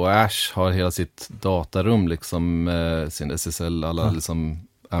studierna och Ash har hela sitt datarum liksom, sin SSL, alla liksom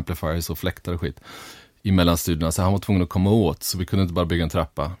amplifiers och fläktar och skit i mellan studierna. Så han var tvungen att komma åt, så vi kunde inte bara bygga en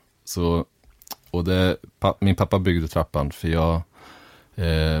trappa. Min pappa byggde trappan för jag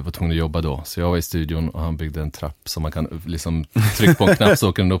var tvungen att jobba då. Så jag var i studion och han byggde en trapp som man kan liksom trycka på en knapp så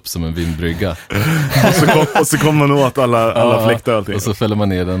åker den upp som en vindbrygga. och så kommer man åt alla fläktar och allting. Och så fäller man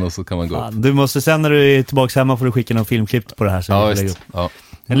ner den och så kan man gå upp. Du måste sen när du är tillbaka hemma får du skicka någon filmklipp på det här. Så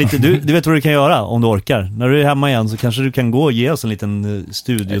du vet vad du kan göra om du orkar. När du är hemma igen så kanske du kan gå och ge oss en liten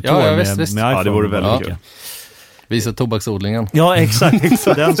studiotour med iPhone. Ja, det vore väldigt kul. Visa tobaksodlingen. Ja, exakt.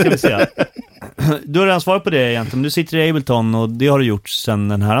 Den ska vi se. Du har redan svarat på det egentligen. Du sitter i Ableton och det har du gjort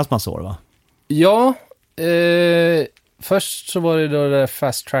sedan en herrans massa år, va? Ja, först så var det då det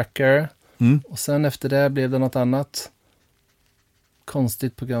Fast Tracker. Och sen efter det blev det något annat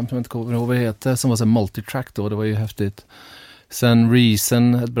konstigt program som jag inte kommer ihåg vad det heter, som var så multitrack då, det var ju häftigt. Sen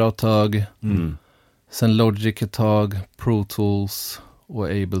Reason ett bra tag. Sen Logic ett tag, Pro Tools och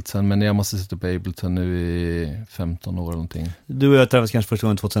Ableton, men jag måste sitta på Ableton nu i 15 år eller någonting. Du och jag träffades kanske första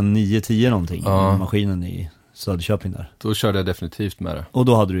gången 2009-10 någonting, maskinen i Söderköping där. Då körde jag definitivt med det. Och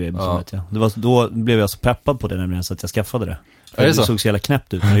då hade du Ableton, vet jag. Då blev jag så peppad på det nämligen så att jag skaffade det. Är det så? Det såg så jävla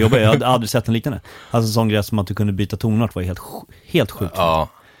knäppt ut när jag jobbade. Jag hade aldrig sett en liknande. Alltså en sån grej som att du kunde byta tonart var helt sjukt. Ja.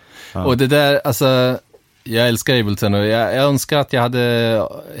 Och det där, alltså, jag älskar Ableton och jag önskar att jag hade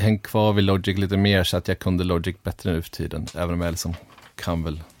hängt kvar vid Logic lite mer så att jag kunde Logic bättre nu för tiden. Även om jag liksom kan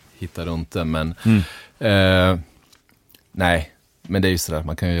väl hitta runt det, men nej. Men det är ju sådär,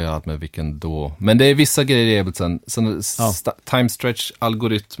 man kan ju göra allt med vilken då. Men det är vissa grejer i Ableton. Time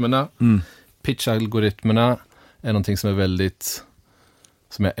stretch-algoritmerna, pitch-algoritmerna är någonting som är väldigt,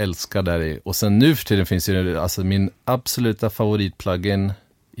 som jag älskar där i. Och sen nu för tiden finns ju, alltså min absoluta favoritplugin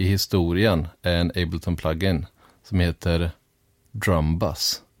i historien är en Ableton-plugin som heter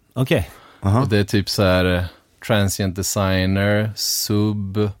Drumbus. Okej. Och det är typ så här transient designer,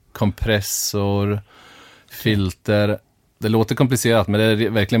 sub, kompressor, filter. Det låter komplicerat, men det är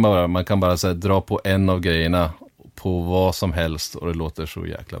verkligen bara, man kan bara så här, dra på en av grejerna på vad som helst och det låter så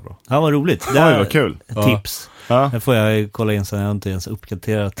jäkla bra. Ja, vad roligt. Det här var kul. Tips. Ja. Det får jag kolla in sen, jag har inte ens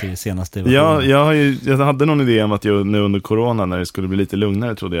uppdaterat till senaste versionen. Jag hade någon idé om att jag nu under corona, när det skulle bli lite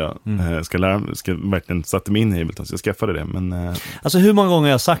lugnare, trodde jag ska verkligen sätta mig in i Ableton, så jag skaffade det. Men, alltså hur många gånger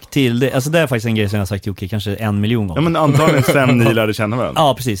har jag sagt till det? Alltså det är faktiskt en grej som jag har sagt till Jocke kanske 1 miljon gånger. Ja, men antagligen 5 ni lärde känna varandra.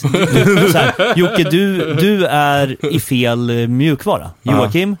 Ja, precis. Så här, Jocke, du är i fel mjukvara.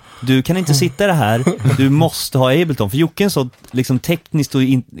 Joakim, du kan inte sitta det här. Du måste ha Ableton. För Jocke är en så liksom, tekniskt och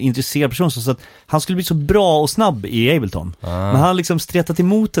intresserad person, så att han skulle bli så bra och snabb i Ableton. Men han har liksom stretat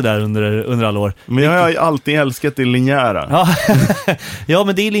emot det där under alla år. Men jag har ju alltid älskat det linjära. Ja,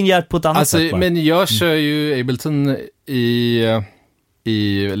 men det är linjärt på ett annat sätt. Men jag kör ju Ableton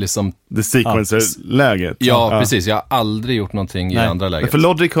i liksom the sequencer-läget. Ja, precis. Jag har aldrig gjort någonting i andra läget. För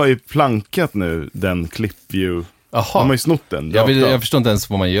Logic har ju plankat nu den clip view. De har ju snott den. Jag förstår inte ens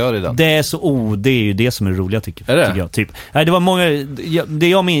vad man gör i den. Det är ju det som är roliga tycker jag. Typ. Nej, det var många,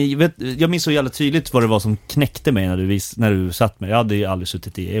 jag minns så jävla tydligt vad det var som knäckte mig när du satt med. Jag hade ju aldrig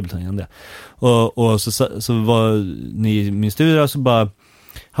suttit i Ableton innan det. Och så var ni i min studio, så bara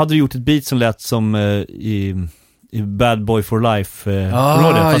hade du gjort ett beat som lät som i Bad Boy for Life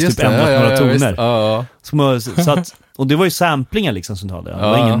fast typ ändrat några toner. Så att, och det var ju samplingar liksom som talade. Det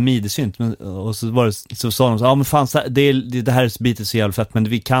var ingen midi-synt, och så sa de så, men fan, det här beatet är så jävla fett, men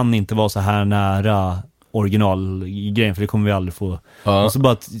vi kan inte vara så här nära originalgrejen, för det kommer vi aldrig få. Och så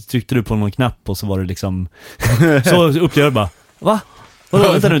bara tryckte du på någon knapp och så var det liksom så upplevde jag bara, va?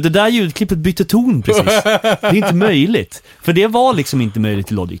 Vänta nu, det där ljudklippet bytte ton precis. Det är inte möjligt. För det var liksom inte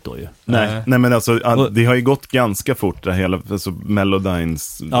möjligt i Logic då ju. Nej, men alltså det har ju gått ganska fort det hela, alltså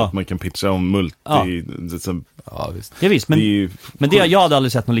Melodynes, att man kan pitcha om multi. Visst, men det, jag hade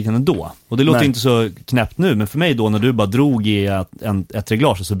aldrig sett något liknande då. Och det låter inte så knäppt nu, men för mig då när du bara drog i ett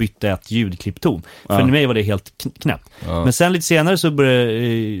reglage och så bytte ett ljudklippton. För mig var det helt knäppt. Men sen lite senare så började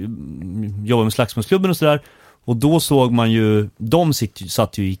jag jobba med Slagsmålsklubben och sådär. Och då såg man ju,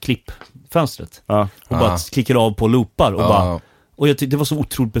 satt ju i klippfönstret och bara klickade av på loopar och jag tyckte det var så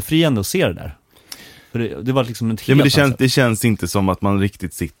otroligt befriande att se det där. För det var liksom en helt men det känns inte som att man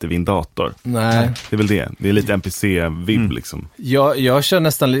riktigt sitter vid en dator. Nej. Det är väl det. Det är lite NPC-vibb liksom. Jag kör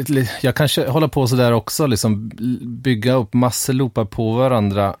nästan lite, jag kanske håller på så där också, liksom bygga upp massor loopar på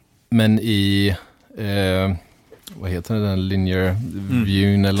varandra, men i vad heter det, den linear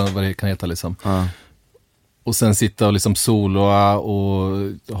view eller vad det kan heta liksom. Och sen sitta och liksom soloa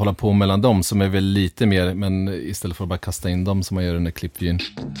och hålla på mellan dem, som är väl lite mer, men istället för att bara kasta in dem som man gör den där klippvyn.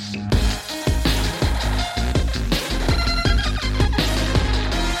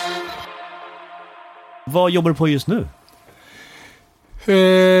 Vad jobbar du på just nu?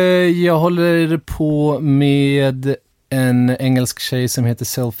 Jag håller på med en engelsk tjej som heter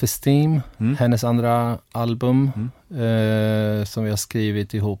Self-Esteem. Hennes andra album som vi har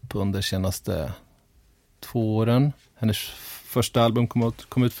skrivit ihop under senaste 2 åren. Hennes första album kom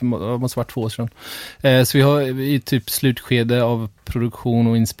ut för måste vara 2 år sedan. Så vi har i typ slutskede av produktion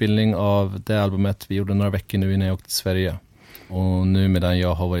och inspelning av det albumet. Vi gjorde några veckor nu innan jag åkte till Sverige. Och nu medan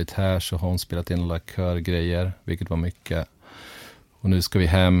jag har varit här så har hon spelat in alla körgrejer, vilket var mycket. Och nu ska vi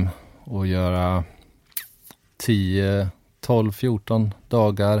hem och göra 10, 12, 14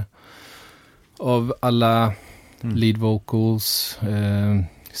 dagar av alla lead vocals,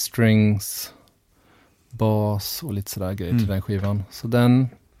 strings, bas och lite sådär grejer till den skivan. Så den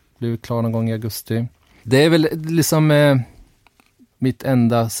blev klar någon gång i augusti. Det är väl liksom mitt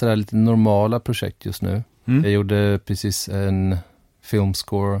enda sådär lite normala projekt just nu. Jag gjorde precis en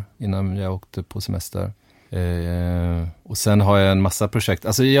filmscore innan jag åkte på semester. Och sen har jag en massa projekt.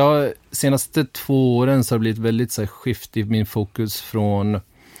 Alltså senaste 2 åren så har det blivit väldigt så här, skift i min fokus från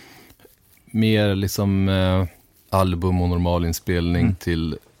mer liksom album och normalinspelning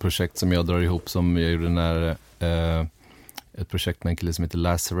till projekt som jag drar ihop, som jag gjorde när ett projekt med en kille som heter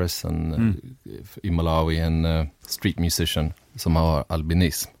Lazarus i Malawi, en street musician som har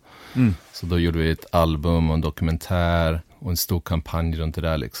albinism. Så då gjorde vi ett album och en dokumentär och en stor kampanj runt det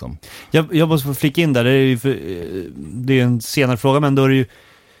där liksom. Jag måste få flika in där, det är en senare fråga, men då är det ju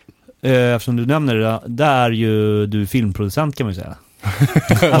eftersom du nämner det, där är ju du filmproducent kan man ju säga.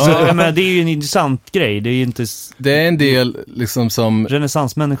 Alltså, men det är ju en intressant grej. Det är ju inte... Det är en del liksom som...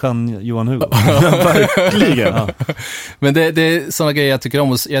 Renässansmänniskan Johan Hugo. Verkligen. Ja. Men det är sådana grejer jag tycker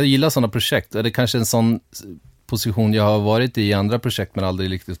om. Jag gillar sådana projekt. Det är kanske en sån position jag har varit i andra projekt men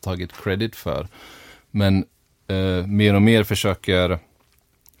aldrig riktigt tagit credit för. Men mer och mer försöker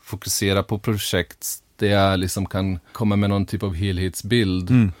fokusera på projekt där jag liksom kan komma med någon typ av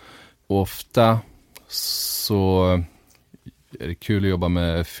helhetsbild. Och ofta så är det kul att jobba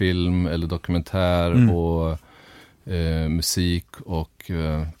med film eller dokumentär och musik och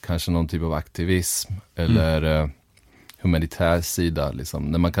kanske någon typ av aktivism eller humanitär sida. Liksom.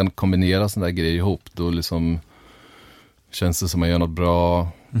 När man kan kombinera sådana där grejer ihop, då liksom känns det som man gör något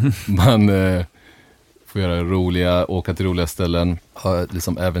bra. Man får göra åka till roliga ställen. Ha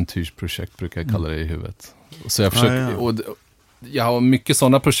liksom äventyrsprojekt brukar jag kalla det i huvudet. Så jag försöker, och jag har mycket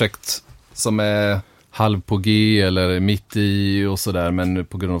sådana projekt som är halv på G eller mitt i och sådär, men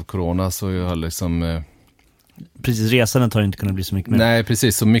på grund av corona så jag har liksom... Precis, resandet har inte kunnat bli så mycket mer. Nej,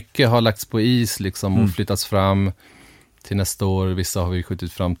 precis. Så mycket har lagts på is liksom och flyttats fram till nästa år. Vissa har vi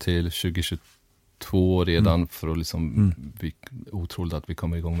skjutit fram till 2022 redan för att liksom... otroligt att vi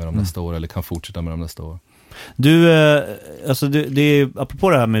kommer igång med dem nästa år eller kan fortsätta med dem nästa år. Du, alltså det är, apropå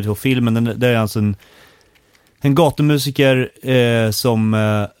det här med filmen, det är alltså en gatumusiker som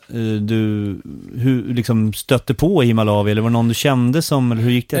du liksom stötte på i Malawi, eller var det någon du kände som, eller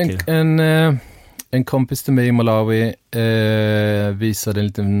hur gick det till? En kompis till mig i Malawi visade en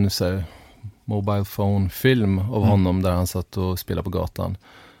liten så här, mobile phone-film av honom där han satt och spelade på gatan.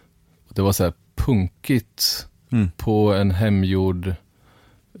 Det var så här punkigt på en hemgjord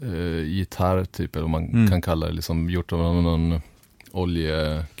gitarr typ, eller vad man kan kalla det, liksom gjort av någon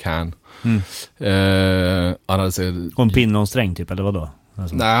oljekan. Han hade och en pinne och en sträng typ, eller vadå?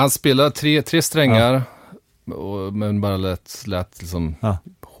 Alltså. Nej, han spelade tre strängar men bara lät liksom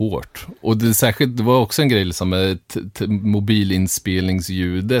hårt. Och det var också en grej liksom, med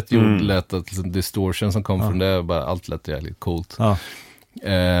mobilinspelningsljudet lät att liksom, distortion som kom från det, bara allt lät jävligt coolt.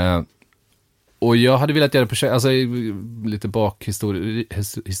 Och jag hade velat göra projekt, alltså lite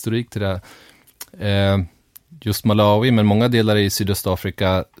bakhistorik till det här. Just Malawi, men många delar i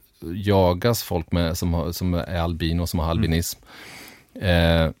Sydöstafrika jagas folk med, som är albino, som har albinism.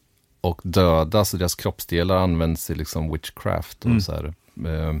 Och dödas, så deras kroppsdelar används i liksom witchcraft och så här,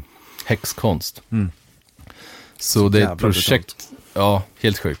 häxkonst. Så det är ett projekt,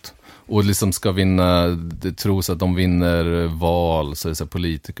 helt sjukt. Och liksom ska vinna, det tros att de vinner val, så är det så här,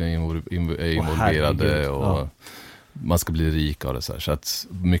 politiker är involverade och man ska bli rik av det så här. Så att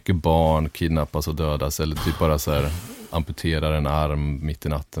mycket barn kidnappas och dödas, eller typ bara så här amputerar en arm mitt i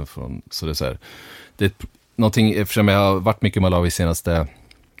natten från, så det är så här. Det är någonting, eftersom jag har varit mycket i Malawi senaste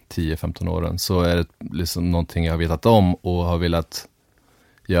 10-15 åren, så är det liksom någonting jag har vetat om och har velat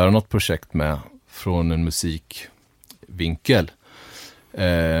göra något projekt med från en musikvinkel.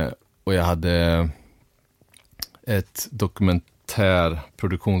 Och jag hade ett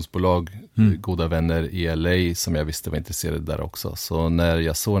dokumentärproduktionsbolag, goda vänner i LA, som jag visste var intresserade där också. Så när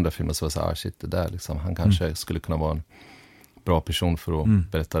jag såg den där filmen så var jag så här, det där liksom, han kanske skulle kunna vara en bra person för att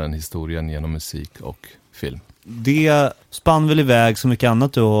berätta den historien genom musik och film. Det spann väl iväg så mycket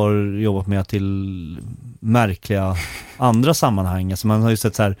annat du har jobbat med till märkliga andra sammanhang. Alltså man har ju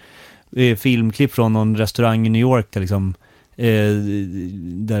sett så här filmklipp från någon restaurang i New York där liksom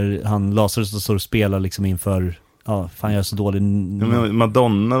där han Lazarus och står och spelar liksom inför, fan jag är så dålig.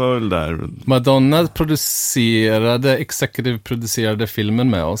 Madonna var väl där? Madonna executive producerade filmen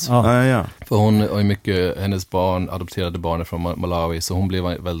med oss. Ja. För hon har ju mycket, hennes barn, adopterade barn från Malawi, så hon blev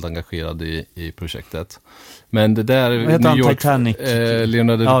väldigt engagerad i projektet. Men det där New York, Titanic,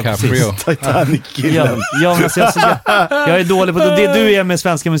 Leonardo DiCaprio. Titanic-killen. Alltså, jag är dålig på det. Det du är med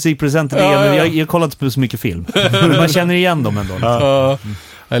svenska musikproducenter, men jag kollar inte på så mycket film. Man känner igen dem ändå.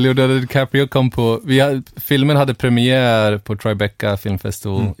 Leonardo DiCaprio kom på... filmen hade premiär på Tribeca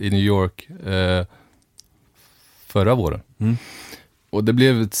Filmfestival i New York förra våren. Och det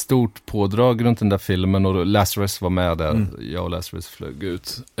blev ett stort pådrag runt den där filmen och Lazarus var med där. Jag och Lazarus flög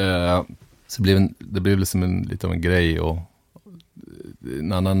ut. Så det blev liksom lite av en grej och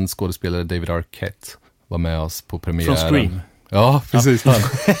en annan skådespelare, David Arquette, var med oss på premiären. Från Scream. Ja, precis.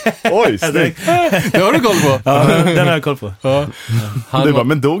 Oj, snyggt. Det har du koll på. Ja, den har jag koll på. Ja. Det var,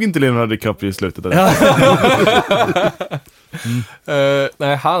 men dog inte Leonardo DiCaprio i slutet?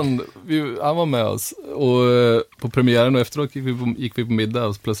 Nej, han var med oss och på premiären och efteråt gick vi på middag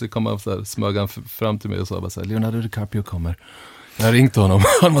och plötsligt kom han så här, smög han fram till mig och sa bara så här, Leonardo DiCaprio kommer. Jag har ringt honom,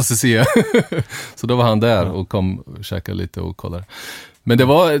 han måste se. Så då var han där och kom och käkade lite och kollade. Men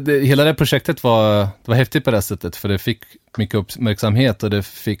hela det projektet var häftigt på det sättet, för det fick mycket uppmärksamhet och det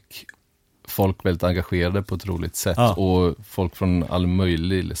fick folk väldigt engagerade på ett roligt sätt och folk från all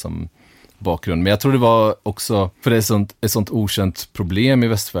möjlig liksom bakgrund. Men jag tror det var också, för det är ett sånt okänt problem i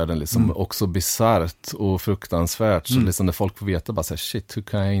västvärlden liksom, också bizarrt och fruktansvärt, så liksom när folk får veta bara så här, shit,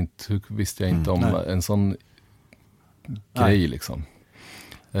 hur visste jag inte om en sån grej liksom.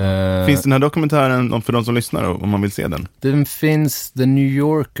 Finns den här dokumentären för de som lyssnar om man vill se den? Den finns, The New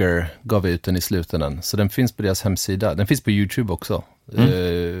Yorker gav ut den i slutändan, så den finns på deras hemsida. Den finns på YouTube också.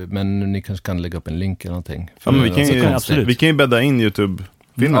 Men ni kanske kan lägga upp en link eller någonting. Ja, men vi kan ju bädda in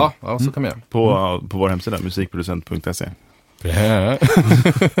YouTube-filmen. Ja, så kan vi göra. På vår hemsida, musikproducent.se.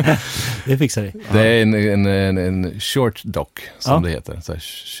 Det fixar vi. Det är en short doc som det heter, så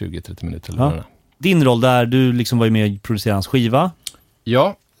 20-30 minuter eller vad. Din roll där, du liksom var ju med och producerade hans skiva.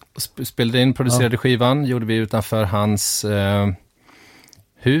 Ja, spelade in, producerade skivan, gjorde vi utanför hans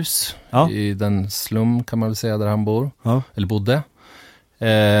hus i den slum kan man väl säga där han bor, eller bodde.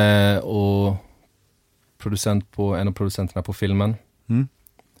 Och en av producenterna på filmen.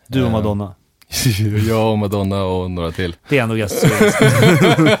 Du och Madonna. Jag och Madonna och några till. Det är ändå ganska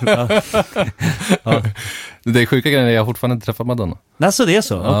Det är sjuka grejen är jag fortfarande inte träffat Madonna. Nej, så det är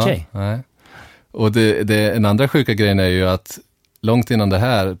så? Okej. Nej. Och en andra sjuka grejen är ju att långt innan det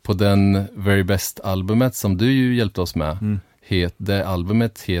här, på den Very Best-albumet som du ju hjälpte oss med, det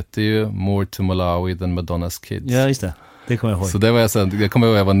albumet heter ju More to Malawi than Madonna's Kids. Ja, just det. Det kommer jag ihåg. Så det var jag kommer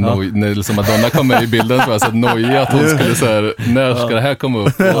ihåg jag var nojig, när liksom Madonna kom med i bilden så var jag så nojig att hon skulle så här, när ska det här komma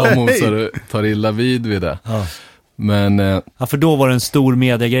upp? Och hon så tar illa vid det. Men, för då var det en stor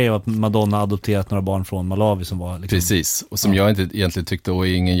mediegrej att Madonna adopterat några barn från Malawi som var liksom... Precis, och som jag inte egentligen tyckte, och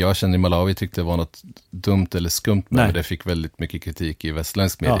ingen jag kände i Malawi tyckte det var något dumt eller skumt med, men det fick väldigt mycket kritik i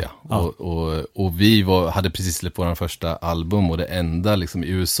västländsk media. Och vi hade precis släppt vår första album, och det enda liksom i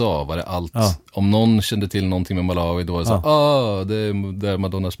USA var det allt, om någon kände till någonting med Malawi, då var det så det är där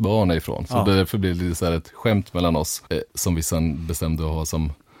Madonnas barn är ifrån. Så därför blev det så här ett skämt mellan oss, som vi sen bestämde att ha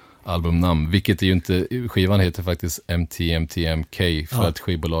som albumnamn, vilket är ju inte, skivan heter faktiskt MTMTMK för att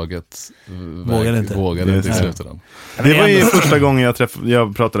skivbolaget vågade inte sluta den. Det var ju första gången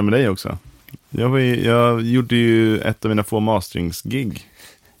jag pratade med dig också. Jag gjorde ju ett av mina få masteringsgig.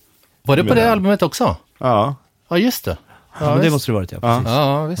 Var det på det albumet också? Ja. Ja, just det. Ja, men det måste det varit,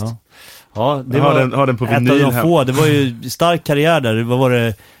 Ja, visst. Ja, det har den på vinyl. Ett av de få, det var ju stark karriär där. Vad var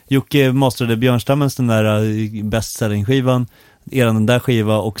det? Jocke masterade Björnstammens den där bestselling-skivan, den där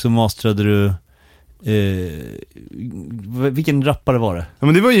skiva, och så masterade du vilken rappare var det? Ja,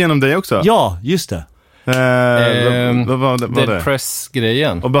 men det var genom dig också. Ja, just det. Vad var det? Dead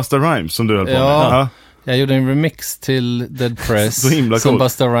Press-grejen. Och Busta Rhymes som du höll på med. Ja. Jag gjorde en remix till Dead Press som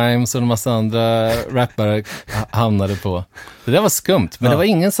Busta Rhymes och en massa andra rappare hamnade på. Det där var skumt, men det var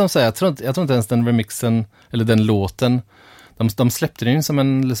ingen som sa, jag tror inte ens den remixen eller den låten, de släppte den som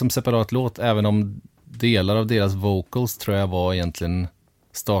en liksom separat låt, även om delar av deras vocals tror jag var egentligen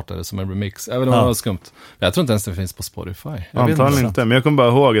startade som en remix, även om det var skumt. Men jag tror inte ens det finns på Spotify. Antagligen inte, men jag kommer bara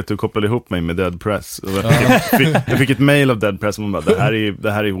ihåg att du kopplade ihop mig med Dead Press. Och jag fick ett mail av Dead Press och man bara,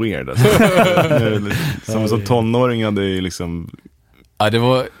 det här är weird. Alltså. Som tonåring hade ju liksom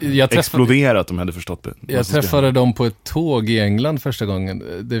exploderat om jag hade förstått det. Jag träffade dem på ett tåg i England första gången.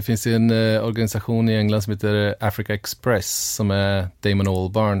 Det finns en organisation i England som heter Africa Express, som är Damon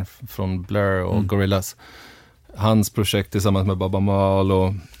Albarn från Blur och Gorillaz. Hans projekt tillsammans med Baba Mal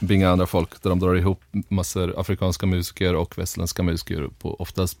och binga andra folk, där de drar ihop massor afrikanska musiker och västländska musiker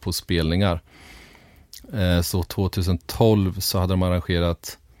oftast på spelningar. Så 2012 så hade de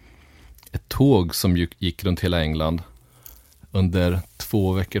arrangerat ett tåg som gick runt hela England under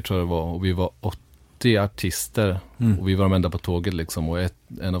 2 veckor tror jag det var, och vi var 80 artister och vi var de enda på tåget liksom, och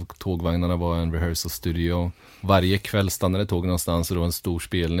en av tågvagnarna var en rehearsal studio. Varje kväll stannade tåget någonstans och det var en stor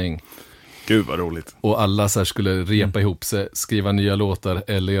spelning. Gud vad roligt. Och alla så här skulle repa ihop sig, skriva nya låtar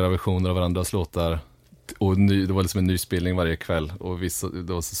eller göra versioner av varandras låtar. Och det var liksom en ny spelning varje kväll. Och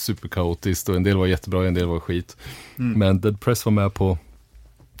det var så superkaotiskt. Och en del var jättebra och en del var skit. Men Dead Press var med på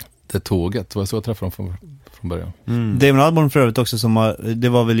det tåget. Det var så jag träffade dem från början. Damon Albarn för övrigt också, det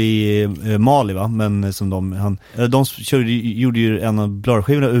var väl i Mali va? Men som de gjorde ju en av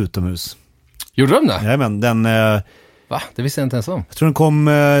bladskivorna utomhus. Gjorde de det? Jajamän, den... Va? Det visste jag inte ens om. Jag tror den kom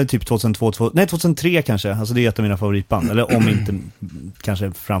typ 2003 kanske. Alltså det är ett av mina favoritband. Eller om inte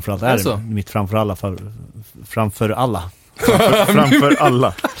kanske framförallt är det mitt framför alla. Framför alla. Framför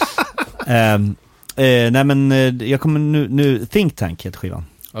alla. Nej men jag kommer nu Think Tank heter skivan.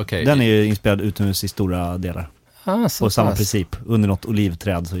 Okay. Den är ju inspirerad utomhus i stora delar. På samma princip. Under något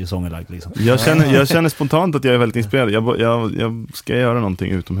olivträd så är sången lagd liksom. Jag känner spontant att jag är väldigt inspirerad. Jag ska göra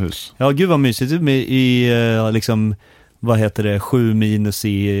någonting utomhus. Ja, gud vad mysigt i liksom, vad heter det, 7 minus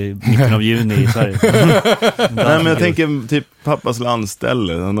i mitten av juni i Sverige. Nej, men jag tänker typ pappas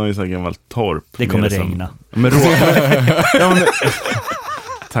landställe. Han har ju så här gammalt torp. Det kommer regna. Men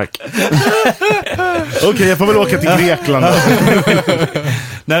tack. Okej, jag får väl åka till Grekland.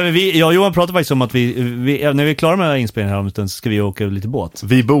 Nej, men jag och Johan pratade faktiskt om att vi när vi är klara med inspelningen här om en stund så ska vi åka lite båt.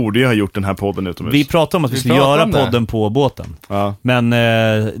 Vi borde ju ha gjort den här podden utomhus. Vi pratade om att vi skulle göra podden på båten. Ja. Men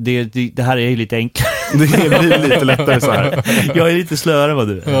det här är ju lite enkelt. Det blir lite lättare så här. Jag är lite slöare än vad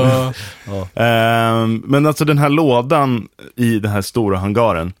du är. Ja. Men alltså den här lådan i den här stora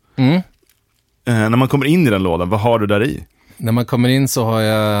hangaren. När man kommer in i den lådan, vad har du där i? När man kommer in så har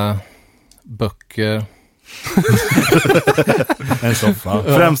jag böcker. En soffa.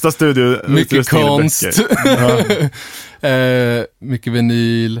 Främsta studio. Mycket konst. Mycket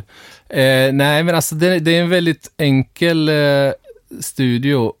vinyl. Nej, men alltså det är en väldigt enkel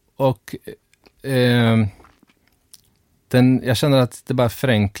studio. Och jag känner att det bara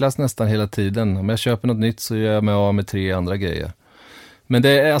förenklas nästan hela tiden. Om jag köper något nytt så gör jag mig av med 3 andra grejer. Men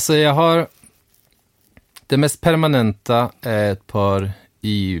jag har... Det mest permanenta är ett par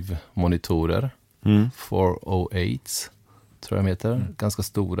Eve-monitorer. 408s, tror jag de heter. Ganska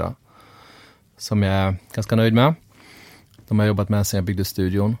stora. Som jag är ganska nöjd med. De har jag jobbat med sedan jag byggde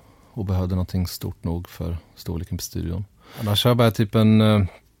studion. Och behövde någonting stort nog för storleken på studion. Annars har jag bara typ en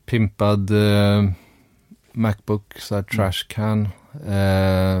pimpad Macbook, så här trash can.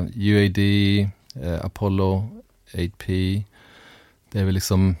 UAD, Apollo 8P. Det är väl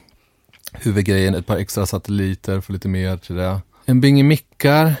liksom... huvudgrejen, ett par extra satelliter för lite mer till det. En binge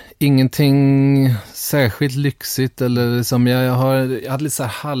mickar, ingenting särskilt lyxigt eller som jag hade lite så här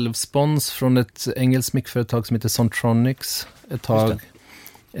halvspons från ett engelskt mickföretag som heter Sontronics ett tag.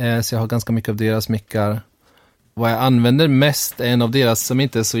 Så jag har ganska mycket av deras mickar. Vad jag använder mest är en av deras som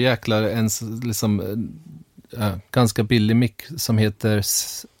inte är så jäkla ens liksom ganska billig mick som heter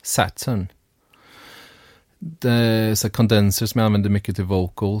Saturn. Det är så kondenser som jag använder mycket till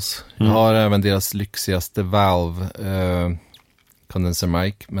vocals. Jag har även deras lyxigaste Valve condenser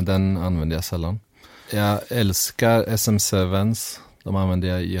mic, men den använder jag sällan. Jag älskar SM7s. De använder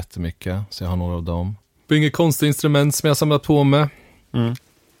jag jättemycket, så jag har några av dem. Inget konstiga instrument som jag samlat på med.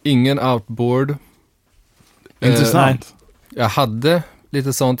 Ingen outboard. Intressant. Jag hade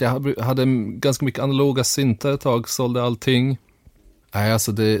lite sånt. Jag hade ganska mycket analoga syntar ett tag, sålde allting. Nej,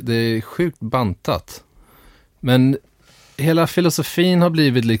 alltså det är sjukt bantat. Men hela filosofin har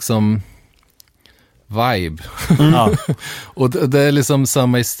blivit liksom vibe. Och det är liksom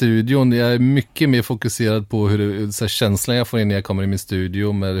samma i studion. Jag är mycket mer fokuserad på hur så här, känslan jag får in när jag kommer i min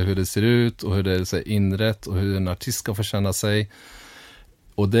studio, med hur det ser ut och hur det är så här, inrätt och hur en artist ska få känna sig.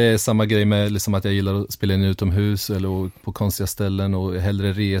 Och det är samma grej med liksom, att jag gillar att spela in utomhus eller på konstiga ställen och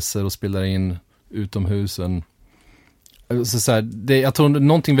hellre reser och spelar in utomhus än så här, jag tror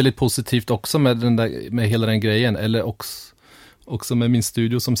någonting väldigt positivt också med hela den grejen, eller också med min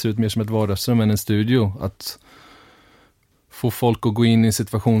studio som ser ut mer som ett vardagsrum än en studio, att få folk att gå in i en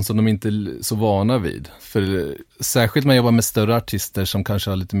situation som de inte är så vana vid. För särskilt när man jobbar med större artister som kanske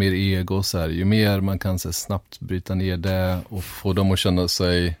har lite mer ego så här, ju mer man kan så snabbt bryta ner det och få dem att känna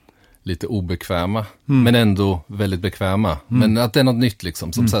sig lite obekväma, men ändå väldigt bekväma. Men att det är något nytt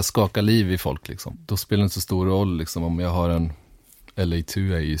liksom, som så här skakar liv i folk liksom. Då spelar det inte så stor roll liksom om jag har en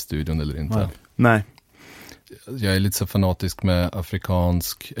LA2 i studion eller inte. Nej. Jag är lite så fanatisk med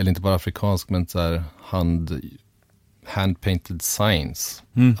afrikansk, eller inte bara afrikansk, men så här hand-painted signs.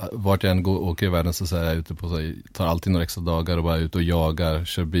 Vart jag än åker i världen så är jag ute på, så tar alltid några extra dagar och bara ut och jagar,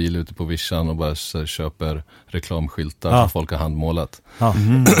 kör bil ute på vischan och bara så köper reklamskyltar som folk har handmålat.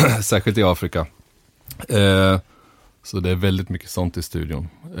 Särskilt i Afrika. Så det är väldigt mycket sånt i studion.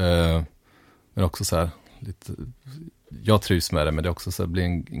 Men också så här lite... Jag trivs med det, men det är också så att bli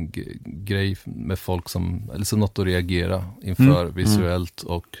en grej med folk som... Eller så något att reagera inför visuellt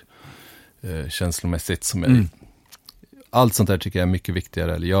och känslomässigt som är... Allt sånt där tycker jag är mycket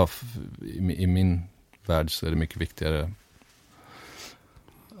viktigare. Eller i min värld så är det mycket viktigare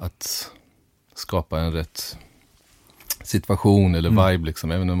att skapa en rätt situation eller vibe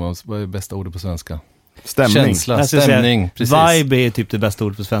liksom. Även om vad är bästa ordet på svenska? Stämning. Känsla, stämning, precis. Vibe är typ det bästa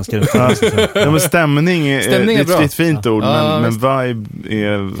ordet på svenska. Ja, men stämning är ett fint ord, men vibe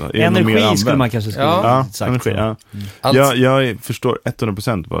är energi skulle man kanske sagt. Energi, jag förstår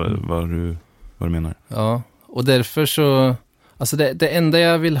 100% vad du menar. Ja, och därför så... Alltså det enda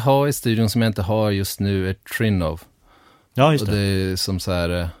jag vill ha i studion som jag inte har just nu är Trinnov. Ja, just det. Och det är som så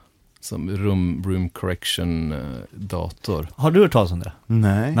här... Som room correction dator. Har du hört talas om det?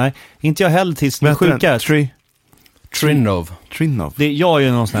 Nej. Inte jag heller tills det sjuka. Trinnov. Jag har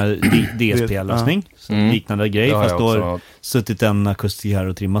ju någon sån här DSP-lösning. Liknande grej. Fast då har suttit en akustiker här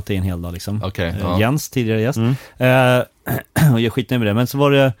och trimmat det en hel dag liksom. Jens, tidigare gäst. Och jag skiter med det. Men så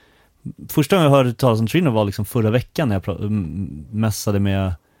var det... Första gången jag hörde talas om Trinnov var liksom förra veckan när jag mässade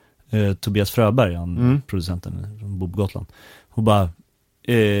med Tobias Fröberg, producenten från Bob Gotland. Och bara...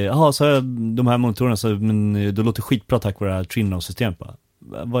 så har jag de här monitorerna men det låter skitbra tack vare det här Trinnov-systemet.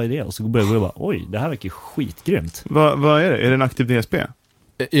 Vad är det? Och så börjar jag bara, oj, det här verkar skitgrymt. Vad är det? Är det en aktiv DSP?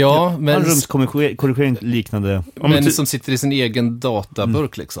 Ja, men... rumskorrigering liknande. Men som sitter i sin egen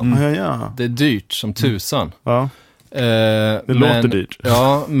databurk liksom. Ja. Det är dyrt som tusan. Ja. Det låter dyrt.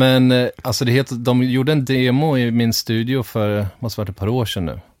 Ja, men alltså de gjorde en demo i min studio för, måste varit ett par år sedan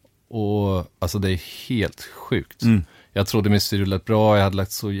nu. Och alltså det är helt sjukt. Jag trodde min studio lät bra, jag hade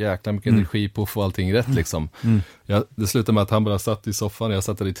lagt så jäkla mycket energi på att få allting rätt liksom. Det slutade med att han bara satt i soffan, jag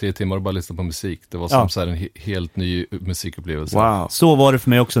satt där i 3 timmar och bara lyssnade på musik. Det var som så här en helt ny musikupplevelse. Wow. Så var det för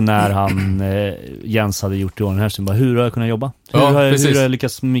mig också när han Jens hade gjort det här. Så bara, hur har jag kunnat jobba? Hur har jag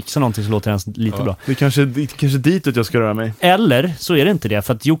lyckats mixa någonting som låter ens lite bra? Det kanske ditåt jag ska röra mig. Eller så är det inte det,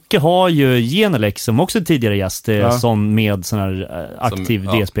 för att Jocke har ju Genelex som också är tidigare gäst som med sån här aktiv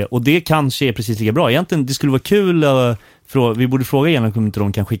DSP. Och det kanske är precis lika bra. Egentligen, det skulle vara kul vi borde fråga igen om inte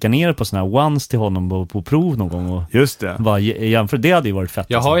de kan skicka ner på såna här ones till honom på prov någon gång. Och just det. För det hade ju varit fett.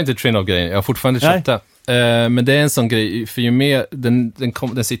 Jag har inte Trinnov-grejen, jag har fortfarande köpt det. Men det är en sån grej, för ju mer,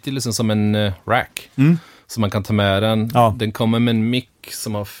 den sitter liksom som en rack. Så man kan ta med den. Ja. Den kommer med en mick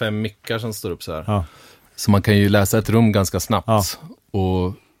som har 5 mickar som står upp så här. Ja. Så man kan ju läsa ett rum ganska snabbt. Ja.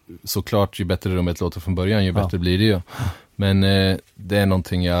 Och såklart, ju bättre rummet låter från början, ju bättre blir det ju. Men det är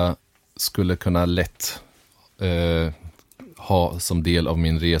någonting jag skulle kunna lätt ha som del av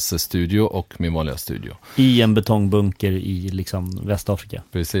min resestudio och min vanliga studio. I en betongbunker i liksom Västafrika.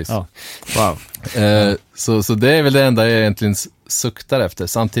 Precis. Ja. Wow. Så det är väl det enda jag egentligen suktar efter.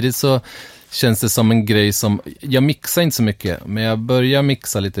 Samtidigt så känns det som en grej som... Jag mixar inte så mycket, men jag börjar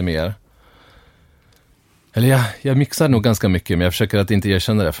mixa lite mer. Eller jag mixar nog ganska mycket, men jag försöker att inte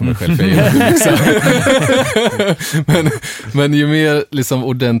erkänna det för mig själv. För jag mixar. men ju mer liksom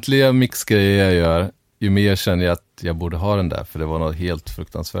ordentliga mixgrejer jag gör, ju mer känner jag att jag borde ha den där, för det var något helt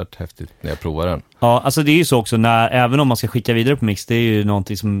fruktansvärt häftigt när jag provade den. Ja, alltså det är ju så också, även om man ska skicka vidare på mix, det är ju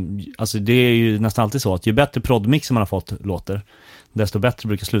någonting som, alltså det är ju nästan alltid så att ju bättre prodmix man har fått låter, desto bättre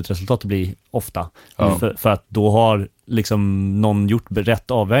brukar slutresultatet bli ofta. Ja. För att då har liksom någon gjort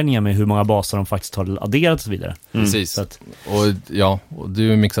rätt avvägningar med hur många baser de faktiskt har adderat och så vidare. Precis. Så att... och du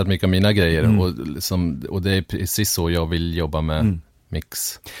har mixat mycket av mina grejer och det är precis så jag vill jobba med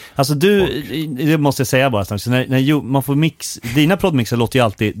mix. Alltså det måste jag säga bara snart. Så när man får mix, dina prodmixar låter ju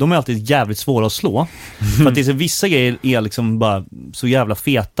alltid, de är alltid jävligt svåra att slå. För att det är så, vissa grejer är liksom bara så jävla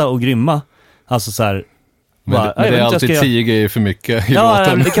feta och grymma. Alltså så här. Men det är alltid 10 grejer för mycket i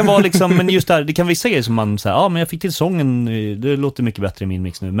låten. Det kan vara liksom, men just där, det kan vissa grejer som man säger, men jag fick till sången, det låter mycket bättre i min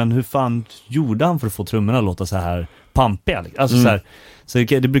mix nu. Men hur fan gjorde han för att få trummorna att låta så här pampiga? Alltså så här, så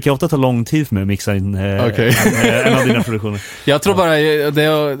det brukar ofta ta lång tid för mig att mixa in en av dina produktioner. Jag tror bara,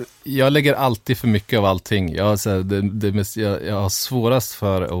 jag lägger alltid för mycket av allting. Jag har svårast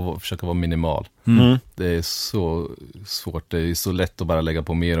för att försöka vara minimal. Det är så svårt, det är så lätt att bara lägga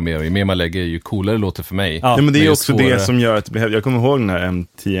på mer och mer. Och ju mer man lägger, ju coolare det låter för mig. Ja, men det är också svårare. Det som gör att det blir. Jag kommer ihåg den här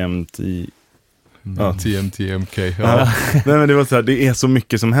MTMT. TMTMK. Nej, men det var så här, det är så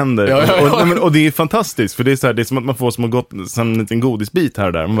mycket som händer. Och det är fantastiskt, för det är så här, det är som att man får som en liten godisbit här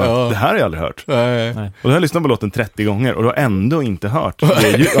och där. Man bara, det här har jag aldrig hört. Nej. Och då har jag lyssnat på låten 30 gånger och då har ändå inte hört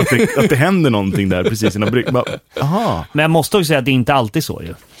att det händer någonting där precis innan bruk. Men jag måste också säga att det är inte alltid så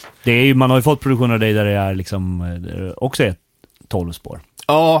ju. Det är ju, man har ju fått produktioner av dig där det är liksom också ett 12 spår.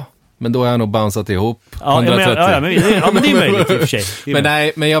 Ja, Men då har jag nog bounceat ihop 130. Men det är möjligt i och för sig. Men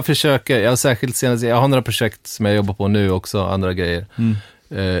nej, men jag försöker. Jag har särskilt senast, jag har några projekt som jag jobbar på nu också, andra grejer.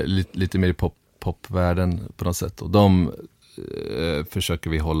 Lite mer i popvärlden på något sätt. Och de försöker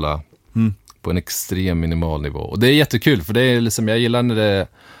vi hålla på en extrem minimal nivå. Och det är jättekul, för det är liksom, jag gillar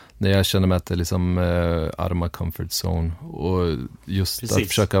när jag känner mig att det är liksom arma comfort zone. Och just att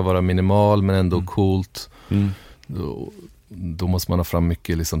försöka vara minimal men ändå coolt. Då måste man ha fram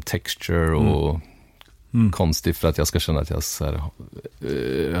mycket liksom texture och konstigt för att jag ska känna att jag så här,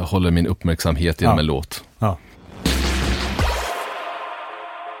 håller min uppmärksamhet genom en låt. Ja.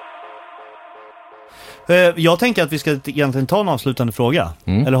 Jag tänker att vi ska egentligen ta en avslutande fråga.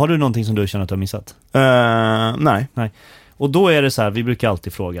 Eller har du någonting som du känner att du har missat? Nej. Och då är det så här, vi brukar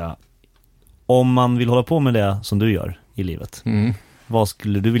alltid fråga, om man vill hålla på med det som du gör i livet, vad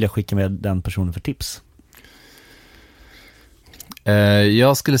skulle du vilja skicka med den personen för tips?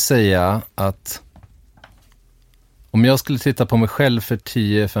 Jag skulle säga att om jag skulle titta på mig själv för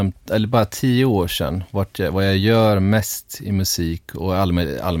 10-15 eller bara 10 år sedan, vad jag gör mest i musik och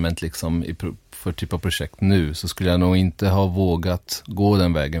allmänt liksom för typ av projekt nu, så skulle jag nog inte ha vågat gå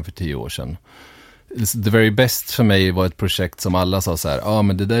den vägen för 10 år sedan. The Very Best för mig var ett projekt som alla sa så här,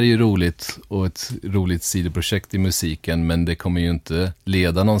 men det där är ju roligt och ett roligt sidoprojekt i musiken, men det kommer ju inte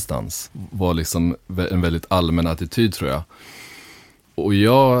leda någonstans. Var liksom en väldigt allmän attityd, tror jag. Och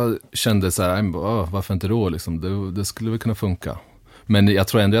jag kände så här, varför inte då liksom? Det skulle väl kunna funka. Men jag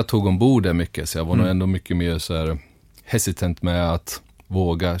tror ändå jag tog ombord det mycket, så jag var nog ändå mycket mer så här hesitant med att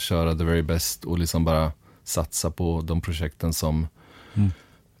våga köra The Very Best och liksom bara satsa på de projekten som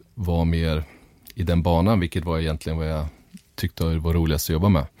var mer i den banan, vilket var egentligen vad jag tyckte var roligast att jobba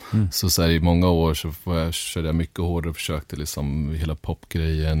med. Så här, i många år så körde jag mycket hårdare och försökte liksom hela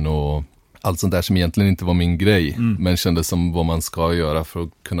popgrejen och allt sånt där som egentligen inte var min grej, men kändes som vad man ska göra för att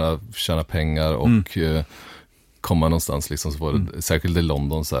kunna tjäna pengar och komma någonstans liksom. Så var det, särskilt i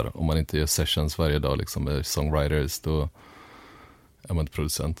London så här, om man inte gör sessions varje dag liksom med songwriters, då är man inte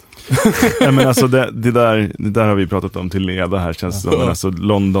producent. Ja, men alltså det där har vi pratat om till leda här, känns det som. Men alltså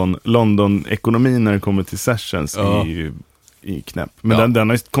London-ekonomin när det kommer till sessions är ju i knäpp. Men den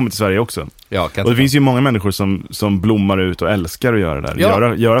har kommit till Sverige också. Ja, och det finns ju många människor som blommar ut och älskar att göra det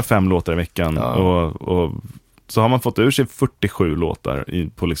där. Göra 5 låtar i veckan. Och så har man fått ur sig 47 låtar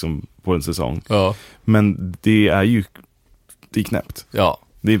på en säsong. Ja. Men det är knäppt. Ja.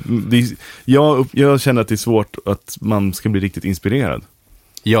 Jag känner att det är svårt att man ska bli riktigt inspirerad.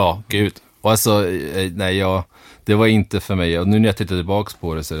 Ja, gud. Och alltså, det var inte för mig. Och nu när jag tittar tillbaka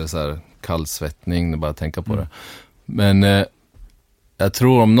på det så är det så här kallsvettning, bara tänka på det. Men jag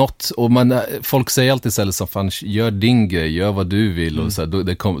tror om något, och folk säger alltid så här, som fan, gör din grej, gör vad du vill, och så här,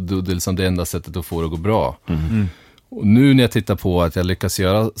 det är liksom det enda sättet att få det att gå bra. Och nu när jag tittar på att jag lyckas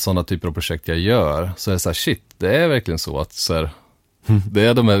göra sådana typer av projekt jag gör, så är det så här, shit, det är verkligen så att så här, det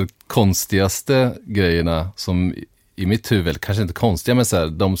är de här konstigaste grejerna som i mitt huvud, kanske inte konstiga, men så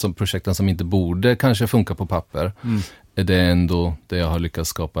här, projekten som inte borde kanske funka på papper, är det ändå det jag har lyckats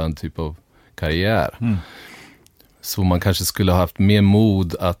skapa en typ av karriär. Så man kanske skulle ha haft mer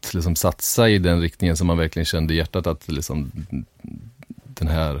mod att liksom satsa i den riktningen som man verkligen kände i hjärtat att liksom, den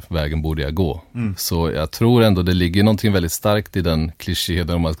här vägen borde jag gå. Så jag tror ändå det ligger någonting väldigt starkt i den klichén,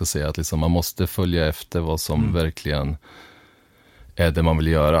 om man ska säga att liksom man måste följa efter vad som verkligen är det man vill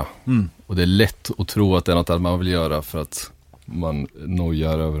göra. Och det är lätt att tro att det är något att man vill göra för att man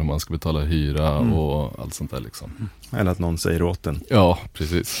nojar över hur man ska betala hyra och allt sånt där liksom. Eller att någon säger åt den. Ja,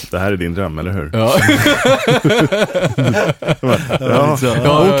 precis. Det här är din dröm, eller hur? Ja.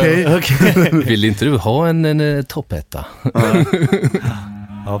 Okej. Vill inte du ha en toppetta?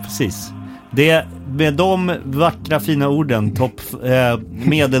 Ja, precis. Det med de vackra fina orden,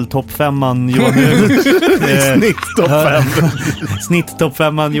 medeltopp-femman Johan Hugo.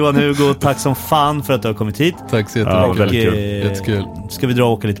 Snitt-topp-femman Johan Hugo. Tack som fan för att du har kommit hit. Tack så jättemycket. Jättekul. Ska vi dra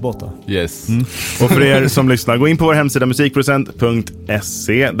och åka lite båt då? Yes. Och för er som lyssnar, gå in på vår hemsida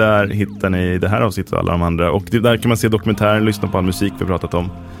musikproducent.se. Där hittar ni det här avsnittet och alla de andra. Och där kan man se dokumentären, lyssna på all musik vi har pratat om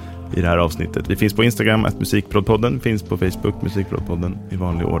i det här avsnittet. Vi finns på Instagram @musikprodpodden, finns på Facebook Musikprodpodden i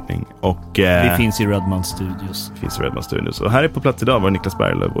vanlig ordning. Och det finns i Redman Studios. Och här är på plats idag var Niklas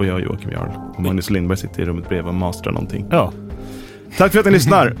Berglöf och jag, Joakim Jarl. Och Magnus Lindberg sitter i rummet bredvid och masterar någonting. Ja. Tack för att ni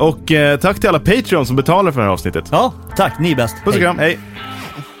lyssnar och tack till alla Patreon som betalar för det här avsnittet. Ja, tack, ni är bäst. Puss och kram, hej.